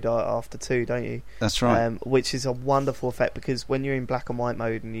white mode after 2, don't you? That's right. Which is a wonderful effect, because when you're in black and white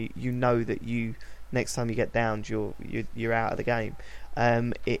mode and you know that next time you get downed, you're out of the game.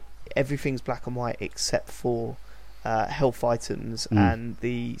 Everything's black and white except for health items and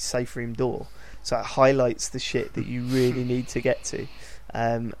the safe room door. So it highlights the shit that you really need to get to.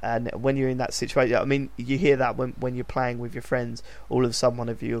 And when you're in that situation, I mean, you hear that when you're playing with your friends, all of a sudden one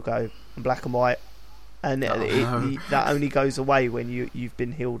of you will go black and white, and that only goes away when you've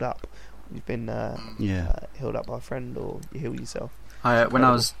been healed up. You've been healed up by a friend, or you heal yourself. When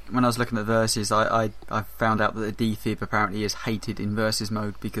I was looking at versus, I found out that the defib apparently is hated in versus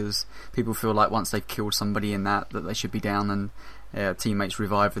mode because people feel like once they've killed somebody in that they should be down, and teammates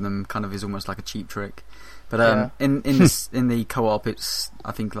reviving them kind of is almost like a cheap trick. But in the co-op, it's,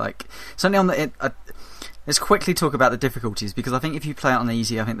 I think, like certainly on the let's quickly talk about the difficulties, because I think if you play it on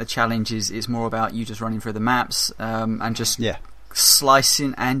easy, I think the challenge is more about you just running through the maps and just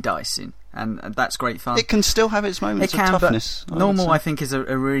slicing and dicing. And that's great fun. It can still have its moments of toughness. Normal, I think, is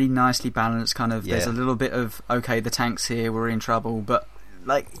a really nicely balanced kind of. There's a little bit of the tank's here, we're in trouble, but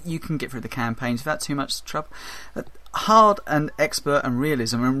like you can get through the campaigns without too much trouble. Hard and expert and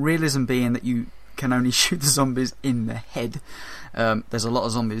realism being that you can only shoot the zombies in the head. There's a lot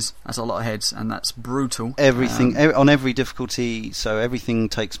of zombies. That's a lot of heads, and that's brutal. Everything on every difficulty, so everything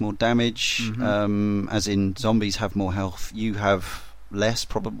takes more damage. As in, zombies have more health. You have less,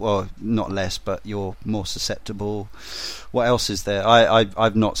 probably. Well, not less, but you're more susceptible. What else is there?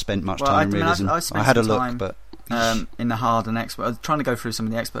 I've not spent much time in realism. I had a look, but in the hard and expert, I was trying to go through some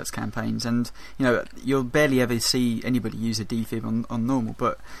of the experts campaigns, and you'll barely ever see anybody use a defib on normal,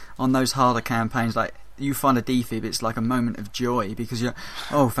 but on those harder campaigns, like you find a defib, it's like a moment of joy because you're,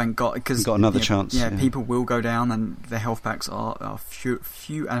 oh thank God, because got another chance. People will go down and their health packs are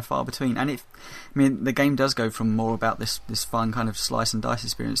few and far between, and the game does go from more about this fun kind of slice and dice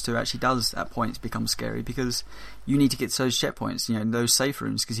experience to actually does at points become scary because you need to get to those checkpoints, those safe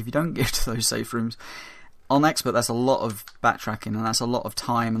rooms, because if you don't get to those safe rooms on expert, that's a lot of backtracking and that's a lot of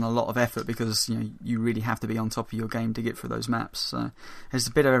time and a lot of effort because you really have to be on top of your game to get through those maps. So there's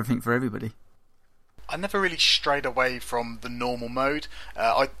a bit of everything for everybody. I never really strayed away from the normal mode.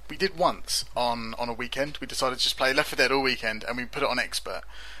 We did once on a weekend. We decided to just play Left 4 Dead all weekend, and we put it on expert.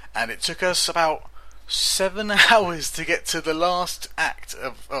 And it took us about 7 hours to get to the last act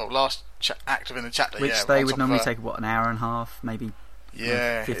within the chapter. Which they would normally take an hour and a half, maybe.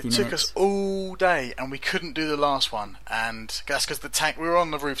 Yeah, 50 it minutes. took us all day, and we couldn't do the last one. And that's because the tank. We were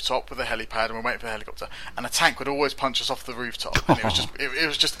on the rooftop with the helipad, and we were waiting for the helicopter. And a tank would always punch us off the rooftop, and it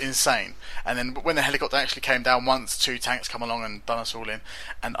was just insane. And then when the helicopter actually came down once, 2 tanks come along and done us all in.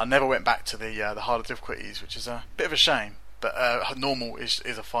 And I never went back to the harder difficulties, which is a bit of a shame. But normal is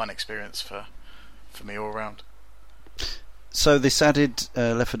a fine experience for me all around. So this added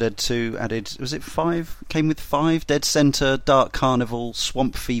Left 4 Dead 2 added, was it 5? Came with 5: Dead Center, Dark Carnival,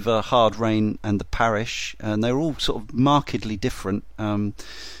 Swamp Fever, Hard Rain, and The Parish, and they're all sort of markedly different.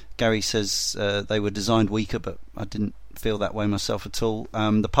 Gary says they were designed weaker, but I didn't feel that way myself at all.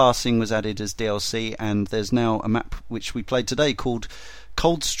 The Passing was added as DLC, and there's now a map which we played today called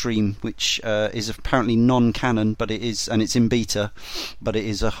Coldstream, which is apparently non-canon, but it is, and it's in beta, but it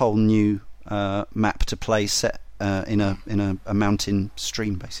is a whole new map to play set in a mountain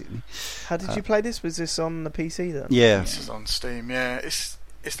stream, basically. How did you play this? Was this on the PC then? Yeah, this is on Steam. Yeah,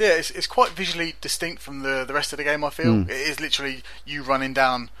 it's quite visually distinct from the rest of the game. I feel it is literally you running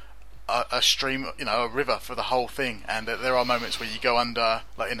down a stream, a river for the whole thing, and there are moments where you go under,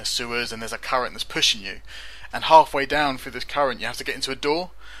 like in the sewers, and there's a current that's pushing you, and halfway down through this current you have to get into a door,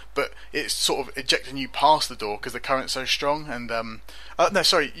 but it's sort of ejecting you past the door because the current's so strong. And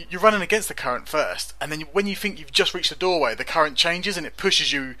you're running against the current first, and then when you think you've just reached the doorway, the current changes and it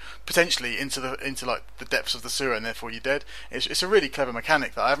pushes you potentially into like the depths of the sewer, and therefore you're dead. It's a really clever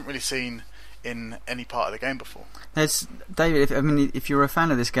mechanic that I haven't really seen in any part of the game before. David, if you're a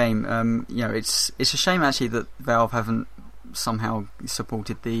fan of this game, it's a shame actually that Valve haven't somehow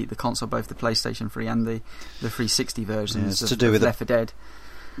supported the console, both the PlayStation 3 and the 360 versions of Left 4 Dead.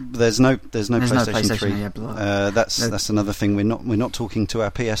 There's no PlayStation 3. Yeah, that's another thing. We're not talking to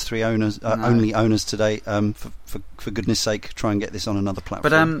our PS3 owners, only owners today. For goodness sake, try and get this on another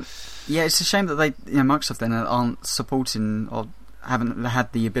platform. But it's a shame that they, Microsoft then aren't supporting or haven't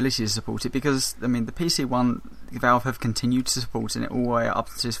had the ability to support it, because the PC one, Valve have continued to support it all the way up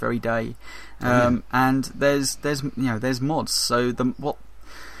to this very day. And there's mods. So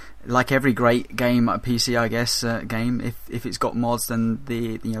like every great game, a PC, I guess, game, if it's got mods, then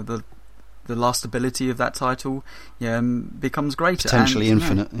the lastability of that title becomes greater. Potentially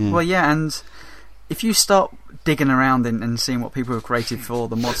infinite. Yeah. Well, yeah, and if you start digging around and seeing what people have created for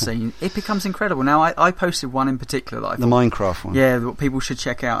the mod scene, it becomes incredible. Now, I posted one in particular that I thought, the Minecraft one. Yeah, what people should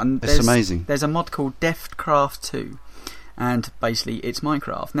check out. And it's amazing. There's a mod called Deathcraft 2. and basically it's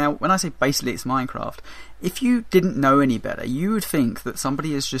Minecraft. Now, when I say basically it's Minecraft, if you didn't know any better, you would think that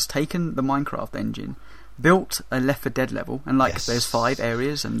somebody has just taken the Minecraft engine, built a Left 4 Dead level, and there's 5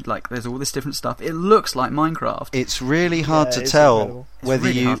 areas, and there's all this different stuff. It looks like Minecraft. It's really hard to tell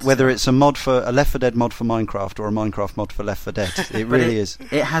whether it's a mod for a Left 4 Dead mod for Minecraft or a Minecraft mod for Left 4 Dead. It really is.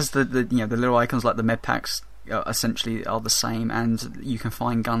 It has the little icons like the med packs. Essentially are the same, and you can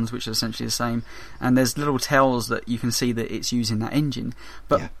find guns which are essentially the same, and there's little tells that you can see that it's using that engine,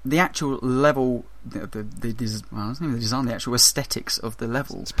 but the actual level, the design, the actual aesthetics of the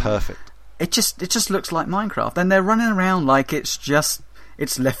level, it's perfect. It just looks like Minecraft, and they're running around like it's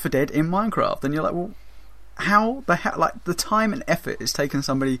Left 4 Dead in Minecraft, and you're like, well, how the hell, the time and effort it's taken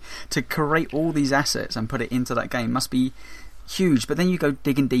somebody to create all these assets and put it into that game must be huge. But then you go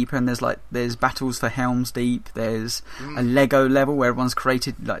digging deeper, and there's battles for Helm's Deep. There's a Lego level where everyone's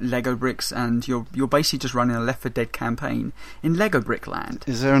created Lego bricks, and you're basically just running a Left 4 Dead campaign in Lego Brickland.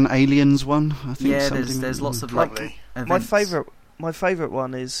 Is there an Aliens one? I think there's lots of events. My favourite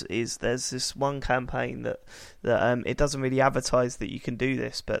one is there's this one campaign that it doesn't really advertise that you can do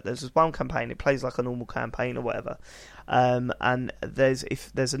this, but there's this one campaign. It plays like a normal campaign or whatever, and there's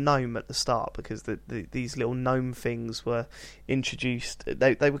a gnome at the start, because these little gnome things were introduced.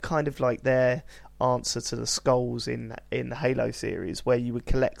 They were kind of like their answer to the skulls in the Halo series, where you would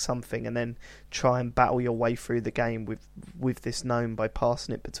collect something and then try and battle your way through the game with this gnome by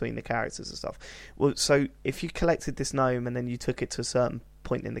passing it between the characters and stuff. Well, so if you collected this gnome and then you took it to a certain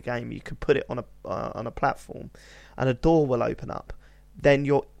point in the game, you could put it on a platform, and a door will open up. Then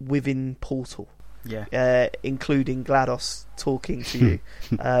you're within Portal. Yeah. Including GLaDOS talking to you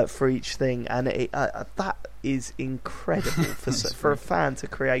for each thing, and that is incredible for a fan to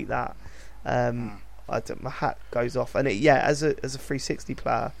create that. My hat goes off, and as a 360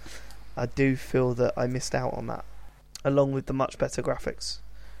 player, I do feel that I missed out on that, along with the much better graphics.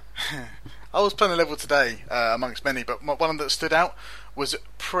 I was playing a level today, amongst many, but one that stood out was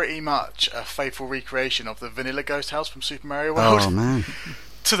pretty much a faithful recreation of the vanilla ghost house from Super Mario World. Oh man!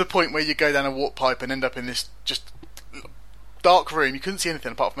 To the point where you go down a warp pipe and end up in this just dark room. You couldn't see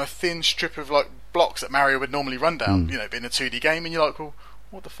anything apart from a thin strip of blocks that Mario would normally run down. Being a 2D game, and you're like, well,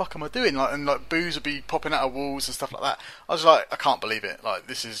 what the fuck am I doing? And boos would be popping out of walls and stuff like that. I was like, I can't believe it.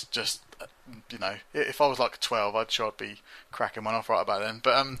 This is just, if I was 12, I'd be cracking one off right about then.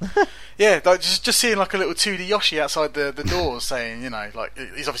 But just seeing a little 2D Yoshi outside the doors, saying,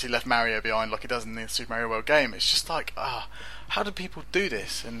 he's obviously left Mario behind like he does in the Super Mario World game. It's just how do people do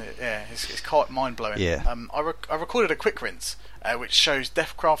this? And it's quite mind blowing. Yeah. I recorded a quick rinse. Which shows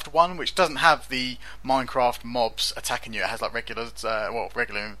Deathcraft 1, which doesn't have the Minecraft mobs attacking you. It has regular Left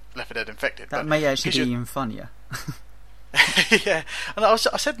 4 Dead Infected. That may actually be even funnier. Yeah, and I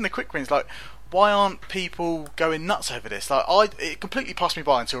said in the quick wins, why aren't people going nuts over this? It completely passed me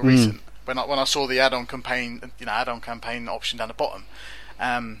by until recent when I saw the add-on campaign option down the bottom,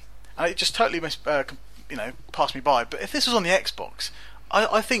 and it just totally passed me by. But if this was on the Xbox,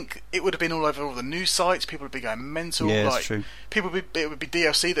 I think it would have been all over all the news sites. People would be going mental. Yeah, that's true. It would be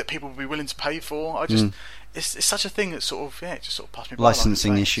DLC that people would be willing to pay for. It's such a thing that just sort of passed me by.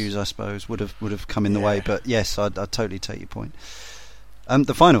 Licensing issues, I suppose, would have come in the way. But yes, I totally take your point.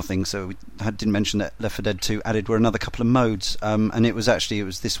 The final thing, so we didn't mention that Left 4 Dead 2 added were another couple of modes, and it was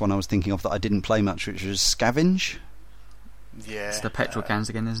this one I was thinking of that I didn't play much, which was Scavenge. Yeah, it's the petrol cans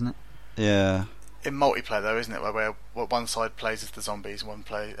again, isn't it? Yeah. In multiplayer, though, isn't it? Where one side plays as the zombies, one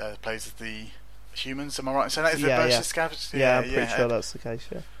plays as the humans. Am I right in saying that? Is it versus scavengers? Yeah, I'm pretty sure that's the case.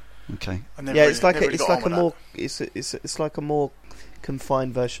 Yeah. Okay. It's like a more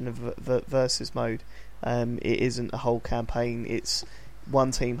confined version of versus mode. It isn't a whole campaign. It's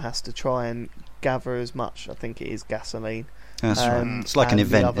one team has to try and gather as much. I think it is gasoline. That's right. It's like an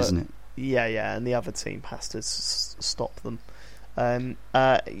event, isn't it? Yeah, and the other team has to stop them. It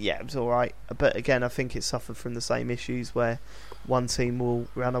was alright, but again I think it suffered from the same issues where one team will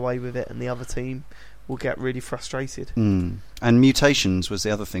run away with it and the other team will get really frustrated. And Mutations was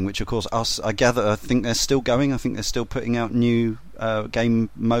the other thing, which of course I think they're still going. I think they're still putting out new game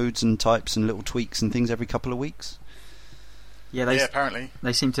modes and types and little tweaks and things every couple of weeks. Yeah, apparently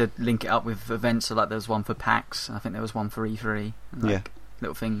they seem to link it up with events. So there was one for PAX, I think there was one for E3, and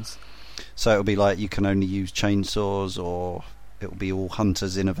little things. So it'll be you can only use chainsaws or it'll be all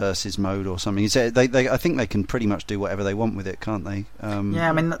hunters in a versus mode or something. I think they can pretty much do whatever they want with it, can't they? Yeah,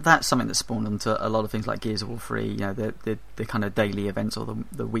 I mean that's something that spawned onto a lot of things like Gears of War 3. You know, the kind of daily events or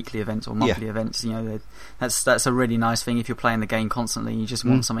the weekly events or monthly events. You know, that's a really nice thing if you're playing the game constantly. You just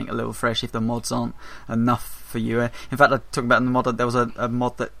want something a little fresh. If the mods aren't enough for you, in fact, I talked about in the mod. There was a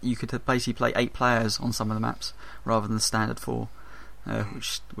mod that you could basically play 8 players on some of the maps rather than the standard 4.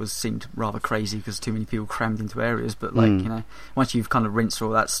 Which seemed rather crazy because too many people crammed into areas. But like you know, once you've kind of rinsed through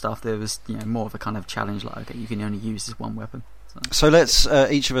all that stuff, there was more of a kind of challenge. Like, okay, you can only use this one weapon. So let's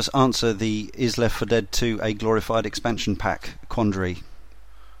each of us answer the "Is Left 4 Dead 2 a glorified expansion pack?" quandary.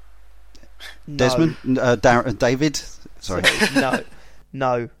 No. Desmond, David. Sorry.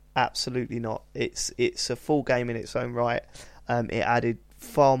 No, absolutely not. It's a full game in its own right. It added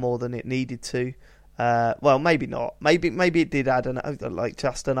far more than it needed to. Well, maybe not. Maybe it did add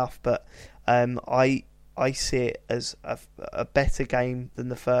just enough. But I see it as a better game than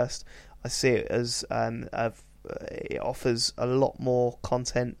the first. I see it as it offers a lot more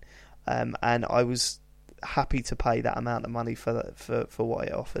content, and I was happy to pay that amount of money for what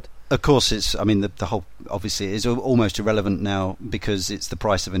it offered. Of course, it's. I mean, the whole obviously it is almost irrelevant now because it's the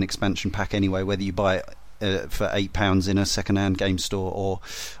price of an expansion pack anyway. Whether you buy it for £8 in a second-hand game store,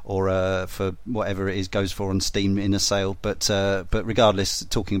 or for whatever it is goes for on Steam in a sale. But regardless,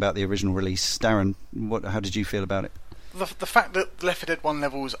 talking about the original release, Darren, how did you feel about it? The fact that Left 4 Dead 1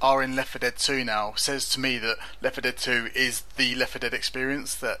 levels are in Left 4 Dead 2 now says to me that Left 4 Dead 2 is the Left 4 Dead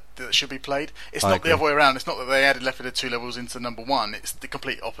experience that should be played. It's not the other way around. It's not that they added Left 4 Dead 2 levels into number 1. It's the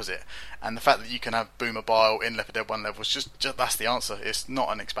complete opposite. And the fact that you can have Boomer Bile in Left 4 Dead 1 levels, just that's the answer. It's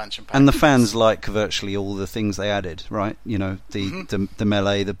not an expansion pack. And the fans like virtually all the things they added, right? You know, the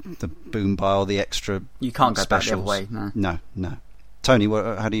melee, the Boom Bile, the extra You can't go specials. back the other way, No. Tony,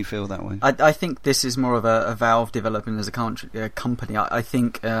 how do you feel that way? I think this is more of a Valve developing as a company. I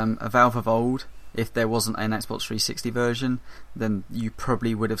think a Valve of old, if there wasn't an Xbox 360 version, then you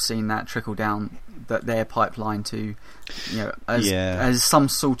probably would have seen that trickle down their pipeline to, as some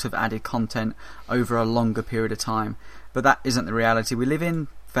sort of added content over a longer period of time. But that isn't the reality we live in.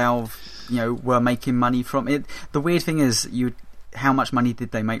 Valve, were making money from it. The weird thing is, how much money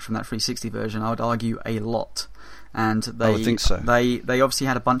did they make from that 360 version? I would argue a lot. And I would think so. They obviously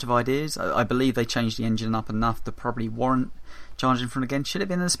had a bunch of ideas. I believe they changed the engine up enough to probably warrant charging for it again. Should it have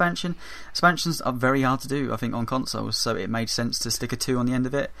been an expansion? Expansions are very hard to do, I think, on consoles, so it made sense to stick a 2 on the end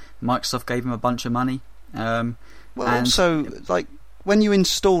of it. Microsoft gave them a bunch of money. When you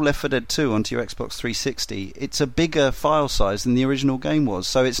install Left 4 Dead 2 onto your Xbox 360, it's a bigger file size than the original game was.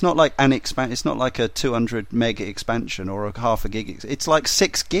 So it's not like it's not like a 200 meg expansion or a half a gig. It's like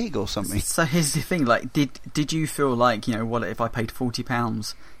 6 gig or something. So here's the thing: like, did you feel like what if I paid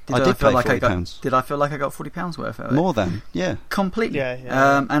 £40? I did pay £40. Did I feel like I got £40 worth of it? More than, yeah, completely.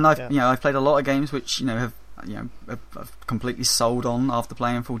 Yeah. And I've played a lot of games which have completely sold on after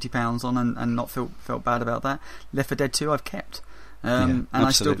playing £40 on and not felt bad about that. Left 4 Dead 2 I've kept. And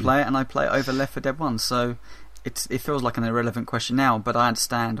I still play it, and I play it over Left 4 Dead 1. So it feels like an irrelevant question now, but I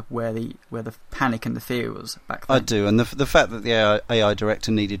understand where the panic and the fear was back then. I do, and the fact that the AI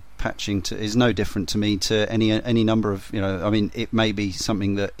director needed patching is no different to me to any number of I mean, it may be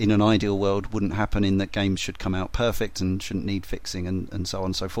something that in an ideal world wouldn't happen, in that games should come out perfect and shouldn't need fixing and so on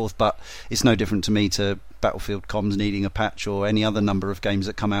and so forth. But it's no different to me to Battlefield Comms needing a patch, or any other number of games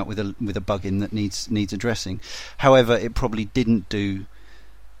that come out with a bug in that needs addressing. However, it probably didn't do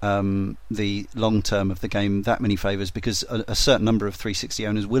the long term of the game that many favours, because a certain number of 360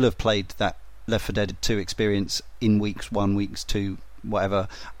 owners will have played that Left 4 Dead 2 experience in weeks 1, weeks 2, whatever,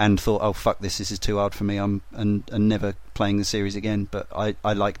 and thought, oh fuck this is too hard for me, and never playing the series again. But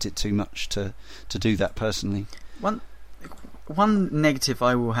I liked it too much to do that personally. One negative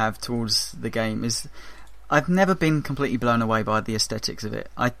I will have towards the game is I've never been completely blown away by the aesthetics of it.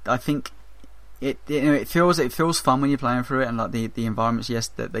 I think it feels fun when you're playing through it, and like the environments, yes,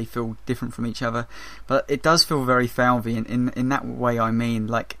 that they feel different from each other, but it does feel very Valve-y in that way. I mean,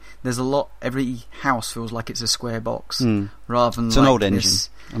 like, there's a lot. Every house feels like it's a square box rather than it's an old engine.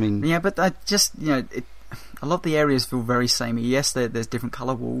 I mean, yeah, but I just a lot of the areas feel very samey. Yes, there's different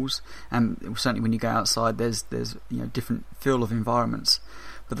colour walls, and certainly when you go outside, there's different feel of environments.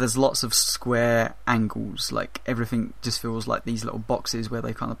 But there's lots of square angles. Like, everything just feels like these little boxes where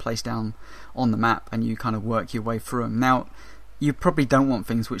they kind of place down on the map, and you kind of work your way through them. Now, you probably don't want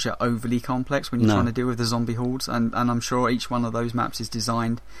things which are overly complex when you're trying to deal with the zombie hordes, and I'm sure each one of those maps is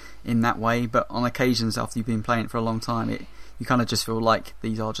designed in that way. But on occasions, after you've been playing it for a long time, you kind of just feel like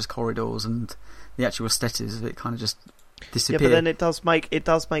these are just corridors, and the actual aesthetics of it kind of just disappear. Yeah, but then it does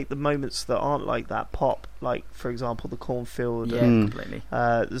make the moments that aren't like that pop. Like, for example, the cornfield, completely.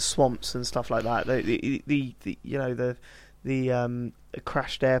 The swamps and stuff like that. The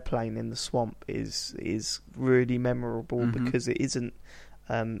crashed airplane in the swamp is really memorable because it isn't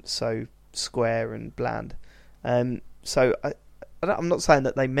so square and bland. So I'm not saying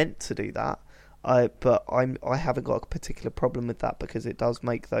that they meant to do that, but I haven't got a particular problem with that because it does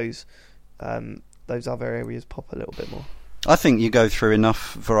make those other areas pop a little bit more. I think you go through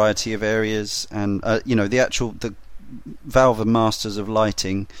enough variety of areas, and the Valve are masters of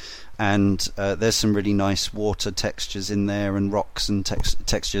lighting, and there's some really nice water textures in there, and rocks and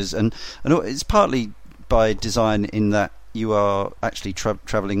textures, and it's partly by design in that you are actually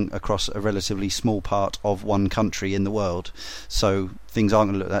travelling across a relatively small part of one country in the world, so things aren't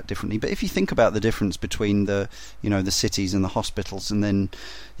going to look that differently. But if you think about the difference between the cities and the hospitals, and then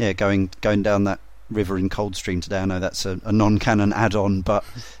going down that river in Coldstream today, I know that's a non-canon add-on, but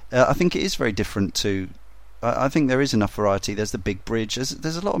I think it is very different to. I think there is enough variety. There's the big bridge.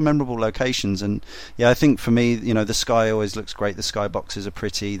 There's a lot of memorable locations, and I think for me, the sky always looks great. The sky boxes are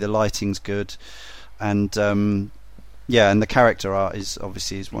pretty. The lighting's good, and and the character art is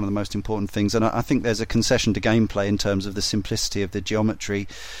obviously one of the most important things. And I think there's a concession to gameplay in terms of the simplicity of the geometry,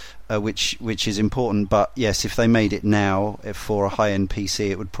 which is important. But yes, if they made it now for a high-end PC,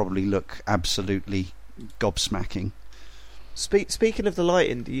 it would probably look absolutely gobsmacking. Speaking of the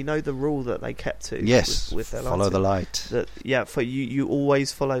lighting, do you know the rule that they kept to? Yes, with their follow the light. For you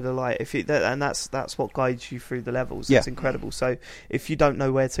always follow the light. And that's what guides you through the levels. Yeah. It's incredible. So if you don't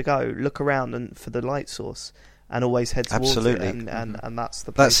know where to go, look around for the light source, and always head towards Absolutely. it. And that's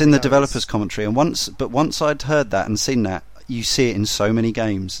the. That's in the developers' commentary. And once I'd heard that and seen that, you see it in so many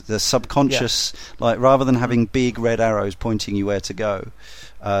games. The subconscious, like rather than having big red arrows pointing you where to go,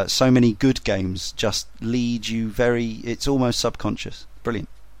 so many good games just lead you it's almost subconscious. Brilliant.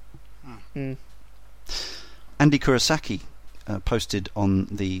 Mm. Andy Kurosaki posted on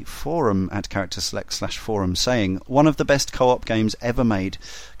the forum at CharacterSelect/forum saying, one of the best co-op games ever made.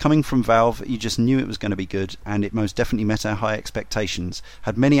 Coming from Valve, you just knew it was going to be good, and it most definitely met our high expectations.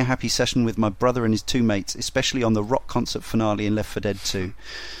 Had many a happy session with my brother and his two mates, especially on the rock concert finale in Left 4 Dead 2.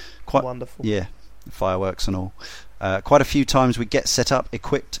 Quite wonderful. Yeah, fireworks and all. Quite a few times we'd get set up,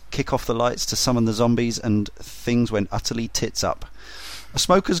 equipped, kick off the lights to summon the zombies, and things went utterly tits up. A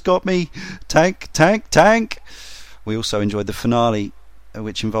smoker's got me! Tank, tank, tank! We also enjoyed the finale,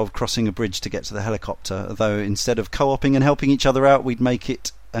 which involved crossing a bridge to get to the helicopter, though instead of co-oping and helping each other out, we'd make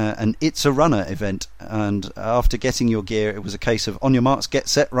it an It's a Runner event, and after getting your gear, it was a case of on your marks, get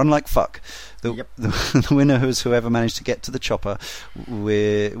set, run like fuck. The winner was whoever managed to get to the chopper,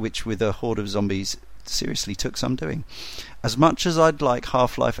 which with a horde of zombies seriously took some doing. As much as I'd like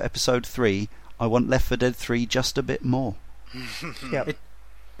Half-Life Episode 3, I want Left 4 Dead 3 just a bit more. Yep.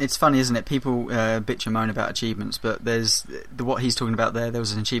 It's funny, isn't it? People bitch and moan about achievements, but there's what he's talking about there. There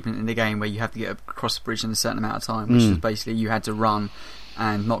was an achievement in the game where you have to get across the bridge in a certain amount of time, which was basically you had to run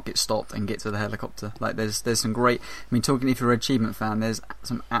and not get stopped and get to the helicopter. Like there's some great. I mean, talking if you're an achievement fan, there's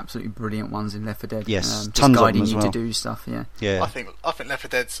some absolutely brilliant ones in Left 4 Dead. Yes, just tons guiding of them as you well. to do stuff. Yeah. I think Left 4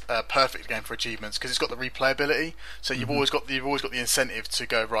 Dead's a perfect game for achievements because it's got the replayability. So you've always got the incentive to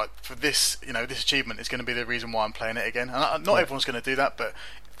go right for this. This achievement is going to be the reason why I'm playing it again. And not everyone's going to do that, but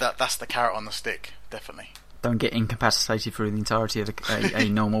that's the carrot on the stick, definitely. Don't get incapacitated through the entirety of a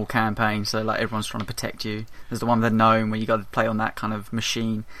normal campaign. So like everyone's trying to protect you. There's the one with the gnome where you got to play on that kind of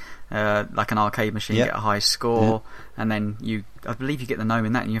machine, like an arcade machine, get a high score, and then I believe you get the gnome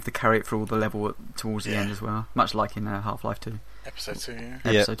in that, and you have to carry it through all the level towards the end as well, much like in Half-Life 2. Episode 2,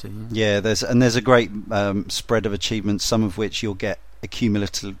 Episode 2, yeah. There's a great spread of achievements, some of which you'll get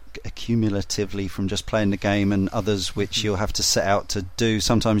accumulatively from just playing the game, and others which you'll have to set out to do.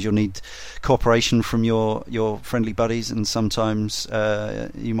 Sometimes you'll need cooperation from your friendly buddies, and sometimes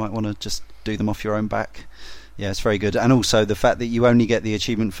you might want to just do them off your own back. Yeah, it's very good. And also the fact that you only get the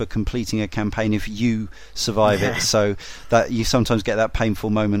achievement for completing a campaign if you survive it, so that you sometimes get that painful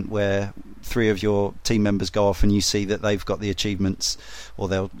moment where 3 of your team members go off and you see that they've got the achievements, or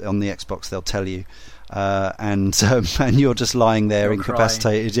they'll on the Xbox they'll tell you, and you're just lying there you're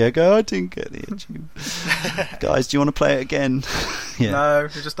incapacitated. Crying. Yeah, go, I didn't get the achievement. Guys, do you want to play it again? No,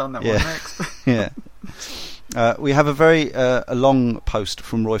 we've just done that one next. Yeah. We have a very a long post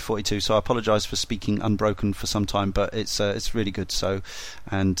from Roy42, so I apologise for speaking unbroken for some time, but it's really good. So,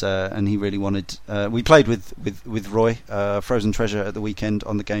 and he really wanted. We played with Roy Frozen Treasure at the weekend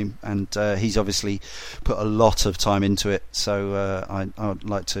on the game, and he's obviously put a lot of time into it. So I would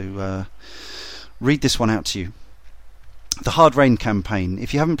like to read this one out to you. The Hard Rain campaign.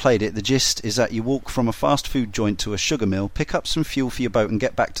 If you haven't played it, the gist is that you walk from a fast food joint to a sugar mill, pick up some fuel for your boat and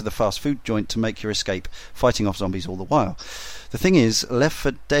get back to the fast food joint to make your escape, fighting off zombies all the while. The thing is, Left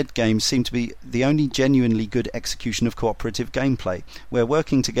 4 Dead games seem to be the only genuinely good execution of cooperative gameplay, where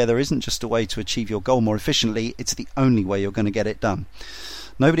working together isn't just a way to achieve your goal more efficiently, it's the only way you're going to get it done.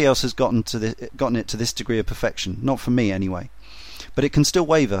 Nobody else has gotten it to this degree of perfection, not for me anyway. But it can still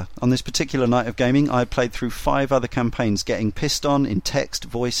waver. On this particular night of gaming, I played through 5 other campaigns, getting pissed on in text,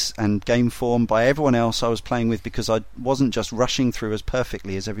 voice and game form by everyone else I was playing with because I wasn't just rushing through as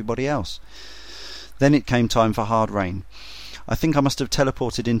perfectly as everybody else. Then it came time for Hard Rain. I think I must have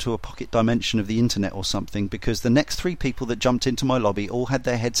teleported into a pocket dimension of the internet or something, because the next 3 people that jumped into my lobby all had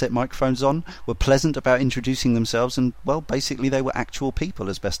their headset microphones on, were pleasant about introducing themselves, and, well, basically they were actual people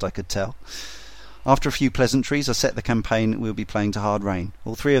as best I could tell. After a few pleasantries, I set the campaign we'll be playing to Hard Rain.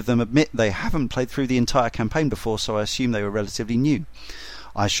 All 3 of them admit they haven't played through the entire campaign before, so I assume they were relatively new.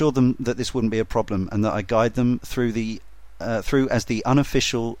 I assured them that this wouldn't be a problem, and that I guide them through as the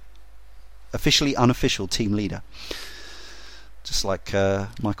officially unofficial team leader. Just like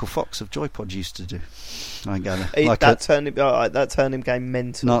Michael Fox of Joypod used to do. I gather. That turned him game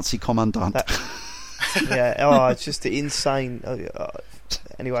mental. Nazi commandant. It's just insane.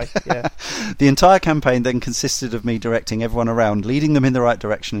 Anyway, yeah. The entire campaign then consisted of me directing everyone around, leading them in the right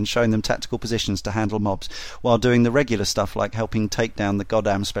direction and showing them tactical positions to handle mobs, while doing the regular stuff like helping take down the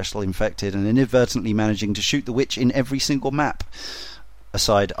goddamn special infected and inadvertently managing to shoot the witch in every single map.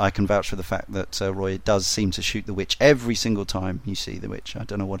 Aside, I can vouch for the fact that Roy does seem to shoot the witch every single time you see the witch. I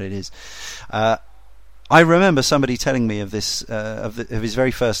don't know what it is. I remember somebody telling me of this, of his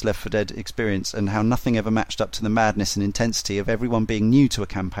very first Left 4 Dead experience, and how nothing ever matched up to the madness and intensity of everyone being new to a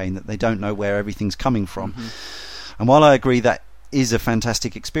campaign, that they don't know where everything's coming from. Mm-hmm. And while I agree that is a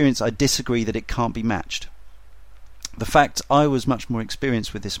fantastic experience, I disagree that it can't be matched. The fact I was much more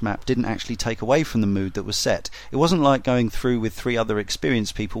experienced with this map didn't actually take away from the mood that was set. It wasn't like going through with 3 other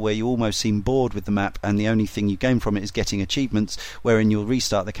experienced people where you almost seem bored with the map and the only thing you gain from it is getting achievements, wherein you'll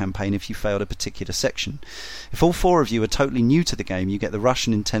restart the campaign if you failed a particular section. If all 4 of you are totally new to the game, you get the rush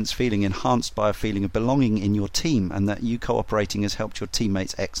and intense feeling enhanced by a feeling of belonging in your team, and that you cooperating has helped your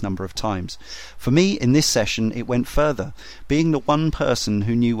teammates X number of times. For me, in this session, it went further. Being the one person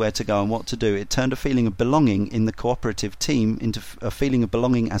who knew where to go and what to do, it turned a feeling of belonging in the cooperative team into a feeling of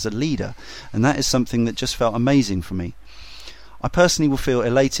belonging as a leader, and that is something that just felt amazing for me. I personally will feel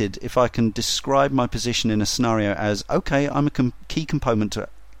elated if I can describe my position in a scenario as, okay, I'm a key component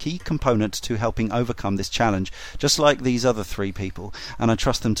to helping overcome this challenge, just like these other 3 people, and I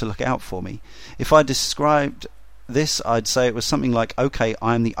trust them to look out for me. If I described this, I'd say it was something like, okay,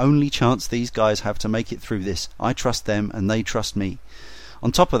 I am the only chance these guys have to make it through this. I trust them and they trust me.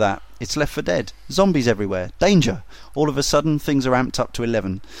 On top of that, it's Left 4 Dead. Zombies everywhere. Danger! All of a sudden, things are amped up to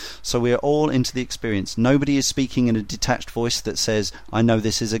 11. So we are all into the experience. Nobody is speaking in a detached voice that says, I know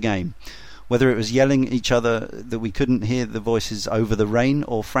this is a game. Whether it was yelling at each other that we couldn't hear the voices over the rain,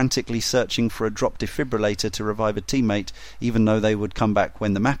 or frantically searching for a drop defibrillator to revive a teammate, even though they would come back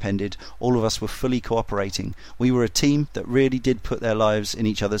when the map ended, all of us were fully cooperating. We were a team that really did put their lives in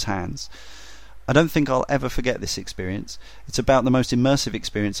each other's hands. I don't think I'll ever forget this experience. It's about the most immersive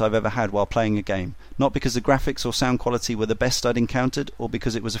experience I've ever had while playing a game. Not because the graphics or sound quality were the best I'd encountered, or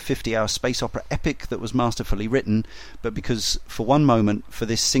because it was a 50-hour space opera epic that was masterfully written, but because for one moment, for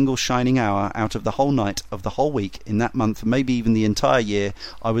this single shining hour out of the whole night, of the whole week, in that month, maybe even the entire year,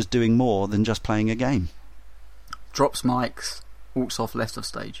 I was doing more than just playing a game. Drops mics, walks off left of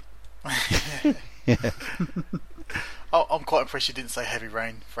stage. Yeah. I'm quite impressed you didn't say Heavy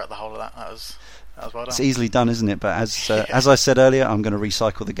Rain throughout the whole of that. That was well done. It's easily done, isn't it? But as I said earlier, I'm going to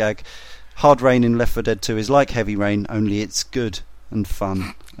recycle the gag. Hard Rain in Left 4 Dead 2 is like Heavy Rain, only it's good and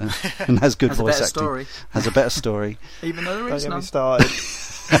fun and has good voice acting. Has a better story. Even though there is none. Started.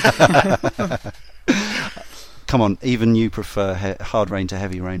 Come on, even you prefer Hard Rain to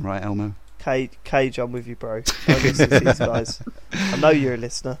Heavy Rain, right, Elmo? Cage, I'm with you, bro. I listen to these guys. I know you're a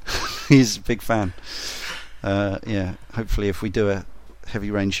listener. He's a big fan. Hopefully if we do a Heavy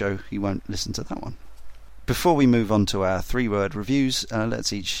Rain show, you won't listen to that one. Before we move on to our 3-word reviews,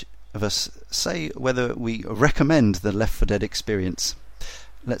 let's each of us say whether we recommend the Left 4 Dead experience.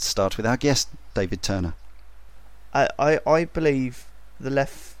 Let's start with our guest, David Turner. I believe the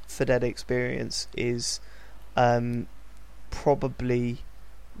Left 4 Dead experience is probably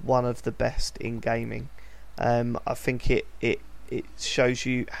one of the best in gaming. I think it shows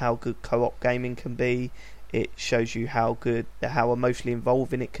you how good co-op gaming can be. It shows you how emotionally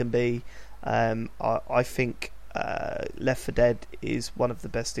involving it can be. I think Left 4 Dead is one of the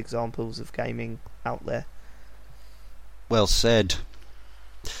best examples of gaming out there. Well said.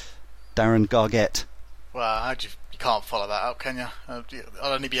 Darren Gargett. Well, you can't follow that up, can you? I'll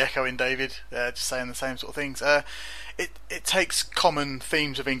only be echoing David, just saying the same sort of things. It takes common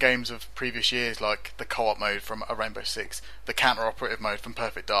themes within games of previous years, like the co-op mode from a Rainbow Six, the counter-operative mode from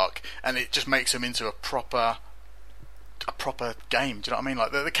Perfect Dark, and it just makes them into a proper game. Do you know what I mean?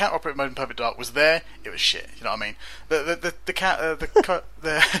 Like the counter-operative mode in Perfect Dark was there, it was shit. You know what I mean? The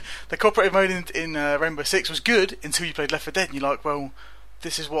cooperative mode in Rainbow Six was good until you played Left 4 Dead, and you're like, well,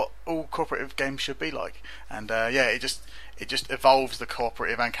 this is what all cooperative games should be like. And it just evolves the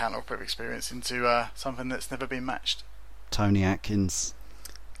cooperative and counter-operative experience into something that's never been matched. Tony Atkins.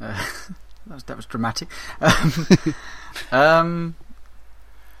 That was dramatic.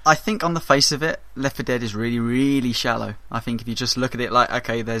 I think on the face of it, Left 4 Dead is really, really shallow. I think if you just look at it like,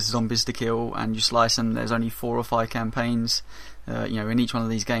 okay, there's zombies to kill and you slice them, there's only 4 or 5 campaigns. In each one of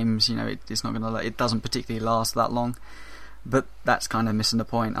these games, it's not going to. It doesn't particularly last that long. But that's kind of missing the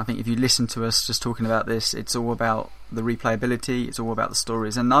point. I think if you listen to us just talking about this, it's all about the replayability, it's all about the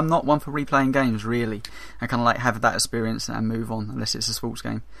stories. And I'm not one for replaying games, really. I kind of like have that experience and move on, unless it's a sports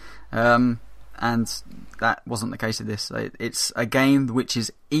game. And that wasn't the case with this. It's a game which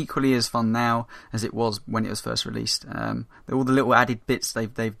is equally as fun now as it was when it was first released. All the little added bits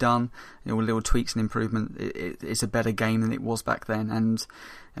they've done, all the little tweaks and improvement, it's a better game than it was back then. And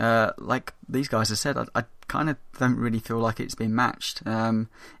like these guys have said, I kind of don't really feel like it's been matched.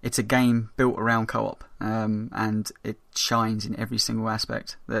 It's a game built around co-op, and it shines in every single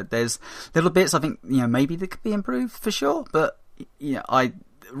aspect. There's little bits I think maybe they could be improved for sure, but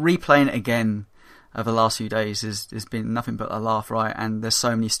replaying it again over the last few days has been nothing but a laugh, right? And there's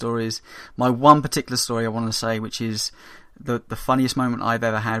so many stories. My one particular story I want to say, which is the funniest moment I've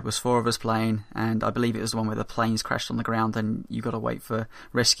ever had, was 4 of us playing, and I believe it was the one where the planes crashed on the ground and you got to wait for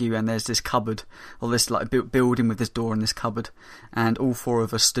rescue, and there's this cupboard, or this like building with this door and this cupboard, and all 4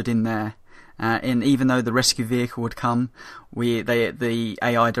 of us stood in there. And even though the rescue vehicle would come, the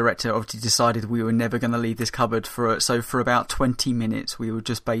AI director obviously decided we were never going to leave this cupboard so for about 20 minutes we were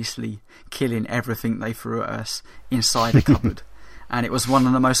just basically killing everything they threw at us inside the cupboard. And it was one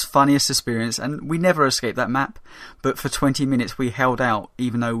of the most funniest experiences, and we never escaped that map, but for 20 minutes we held out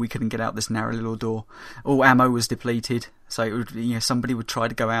even though we couldn't get out this narrow little door. All ammo was depleted, so it would, somebody would try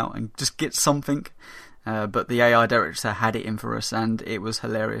to go out and just get something. But the AI director had it in for us, and it was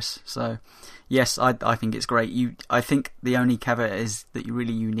hilarious. So, yes, I think it's great. I think the only caveat is that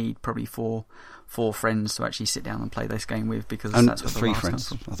you need probably four friends to actually sit down and play this game with, because and that's what 3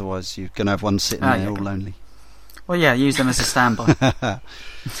 friends. Otherwise, you're going to have one sitting there all lonely. Well, yeah, use them as a standby.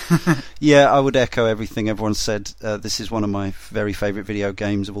 Yeah, I would echo everything everyone said. This is one of my very favourite video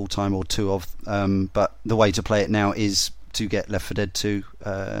games of all time, or 2 of. But the way to play it now is to get Left 4 Dead 2,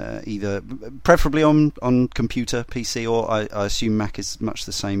 either preferably on computer, PC, or I assume Mac is much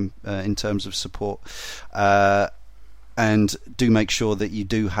the same in terms of support. And do make sure that you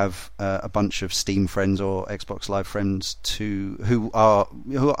do have a bunch of Steam friends or Xbox Live friends who are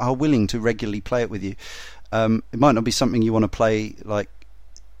willing to regularly play it with you. It might not be something you want to play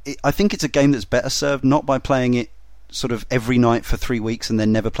I think it's a game that's better served not by playing it sort of every night for 3 weeks and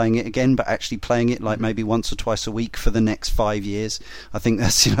then never playing it again, but actually playing it like maybe once or twice a week for the next 5 years. I think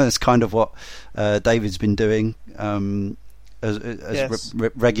that's kind of what David's been doing, as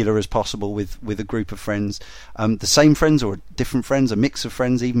regular as possible with a group of friends, the same friends or different friends, a mix of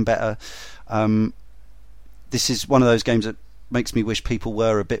friends, even better. This is one of those games that makes me wish people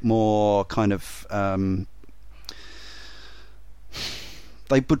were a bit more kind of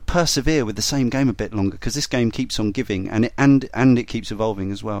they would persevere with the same game a bit longer, because this game keeps on giving, and it keeps evolving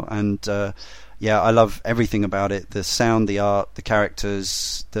as well. And I love everything about it: the sound, the art, the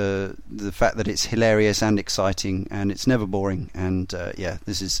characters, the fact that it's hilarious and exciting, and it's never boring. And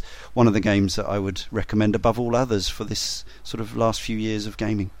this is one of the games that I would recommend above all others for this sort of last few years of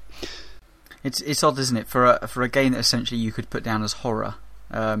gaming. It's odd, isn't it, for a game that essentially you could put down as horror.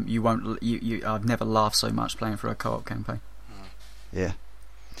 I've never laughed so much playing for a co-op campaign. Yeah.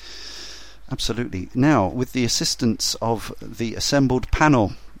 Absolutely. Now, with the assistance of the assembled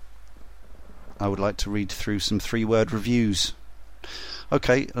panel, I would like to read through some 3-word reviews.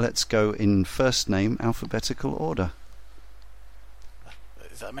 Okay, let's go in first name alphabetical order.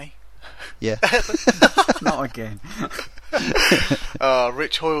 Is that me? Yeah. Not again.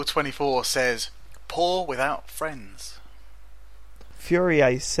 Rich Hoyle 24 says, "Poor without friends."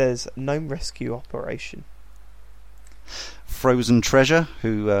 Furier says, "Gnome rescue operation." Frozen Treasure,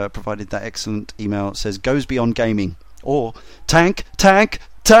 who provided that excellent email, says, "Goes beyond gaming," or "Tank, tank,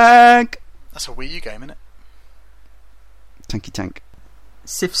 tank." That's a Wii U game, isn't it? Tanky tank.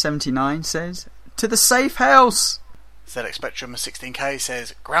 Sif79 says, "To the safe house." ZX Spectrum 16K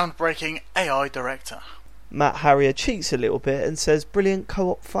says, groundbreaking AI director. Matt Harrier cheats a little bit and says, brilliant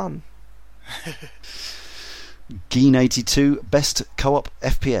co-op fun. Geen82, best co-op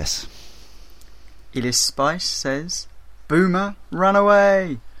FPS. Elis Spice says, Boomer, run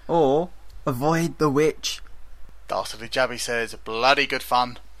away! Or, avoid the witch. Dastardly Jabby says, bloody good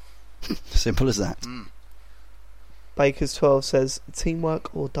fun. Simple as that. Baker's 12 says,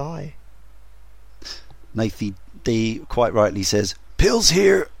 teamwork or die. Nathy D quite rightly says, pills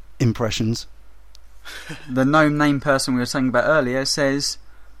here! Impressions. The no name person we were talking about earlier says,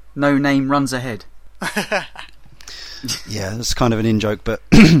 no name runs ahead. Yeah, that's kind of an in-joke, but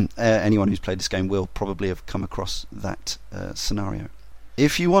anyone who's played this game will probably have come across that scenario.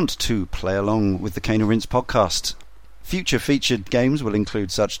 If you want to play along with the Cane and Rinse podcast, future featured games will include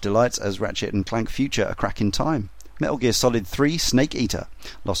such delights as Ratchet and Clank Future: A Crack in Time, Metal Gear Solid 3 Snake Eater,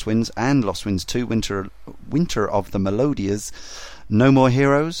 Lost Winds and Lost Winds 2 Winter of the Melodias, No More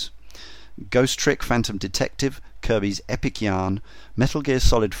Heroes, Ghost Trick Phantom Detective, Kirby's Epic Yarn, Metal Gear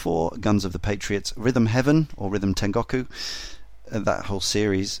Solid 4 Guns of the Patriots, Rhythm Heaven or Rhythm Tengoku, that whole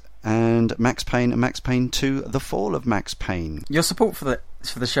series, and Max Payne and Max Payne 2 The Fall of Max Payne. Your support for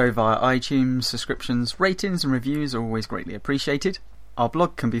the show via iTunes, subscriptions, ratings and reviews are always greatly appreciated. Our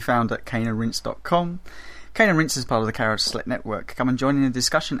blog can be found at caneandrinse.com. Cane and Rinse is part of the Carrots Select Network. Come and join in the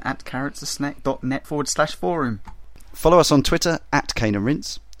discussion at carrotsselect.net/forum. Follow us on Twitter at Cane and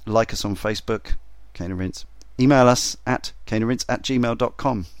Rinse. Like us on Facebook, Cane and Rinse. Email us at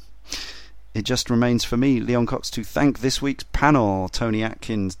caneandrinse@gmail.com. It just remains for me, Leon Cox, to thank this week's panel, Tony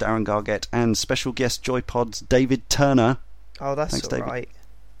Atkins, Darren Gargett, and special guest Joypod's David Turner. Oh, that's Thanks, all David. right.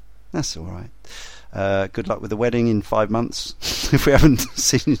 That's all right. Good luck with the wedding in 5 months, if we haven't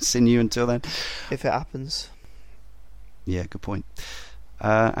seen you until then. If it happens. Yeah, good point.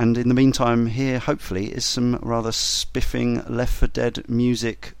 And in the meantime, here, hopefully, is some rather spiffing Left 4 Dead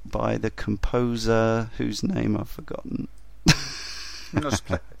music by the composer whose name I've forgotten. Just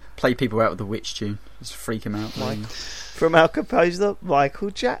play people out with the witch tune. Just freak them out. From our composer, Michael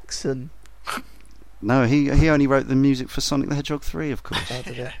Jackson. No, he only wrote the music for Sonic the Hedgehog 3, of course. Oh,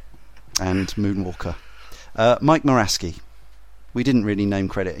 did he? And Moonwalker. Mike Moraski. We didn't really name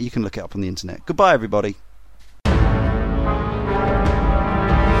credit. You can look it up on the internet. Goodbye, everybody.